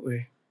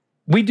 Absolutely.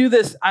 We do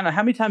this, I don't know,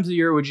 how many times a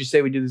year would you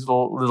say we do these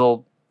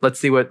little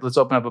let's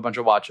open up a bunch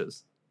of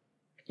watches?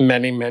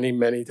 Many, many,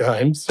 many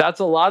times. That's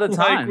a lot of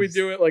times. Like we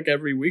do it like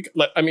every week.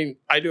 Like, I mean,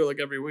 I do it like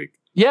every week.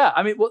 Yeah.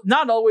 I mean, well,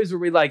 not always where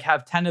we like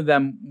have 10 of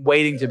them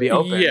waiting to be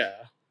open. Yeah.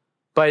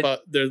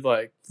 But there's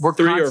like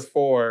 3 or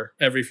 4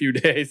 every few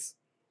days.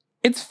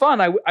 It's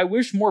fun. I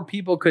wish more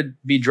people could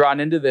be drawn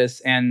into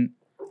this. And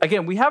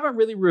again, we haven't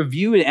really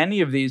reviewed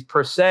any of these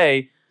per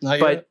se, Not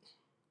but yet.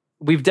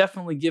 we've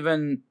definitely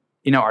given,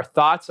 our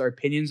thoughts, our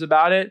opinions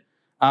about it.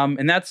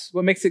 And that's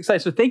what makes it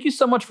exciting. So thank you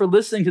so much for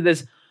listening to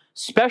this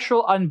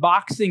special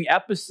unboxing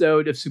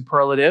episode of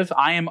Superlative.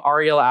 I am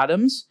Ariel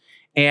Adams,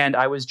 and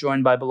I was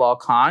joined by Bilal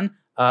Khan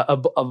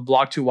of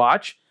Blog to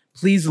Watch.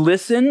 Please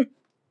listen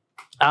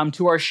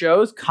to our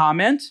shows,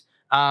 comment,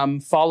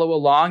 follow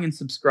along, and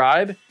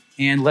subscribe,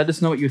 and let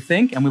us know what you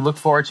think. And we look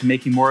forward to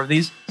making more of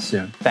these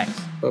soon. Thanks.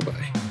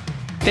 Bye-bye.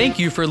 Thank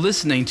you for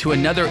listening to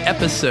another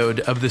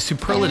episode of the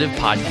Superlative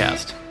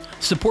Podcast.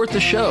 Support the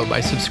show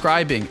by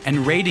subscribing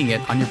and rating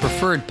it on your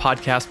preferred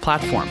podcast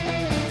platform.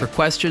 For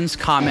questions,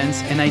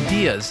 comments, and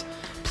ideas,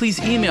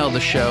 please email the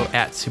show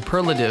at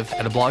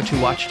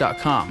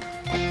superlative@ablog2watch.com.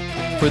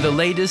 For the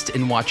latest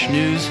in watch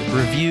news,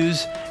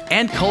 reviews,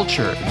 and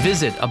culture,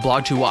 visit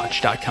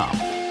ablog2watch.com.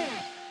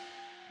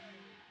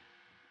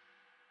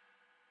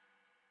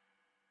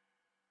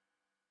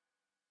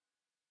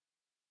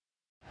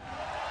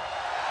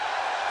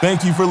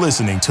 Thank you for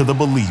listening to the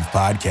Believe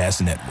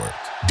Podcast Network.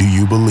 Do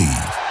you believe?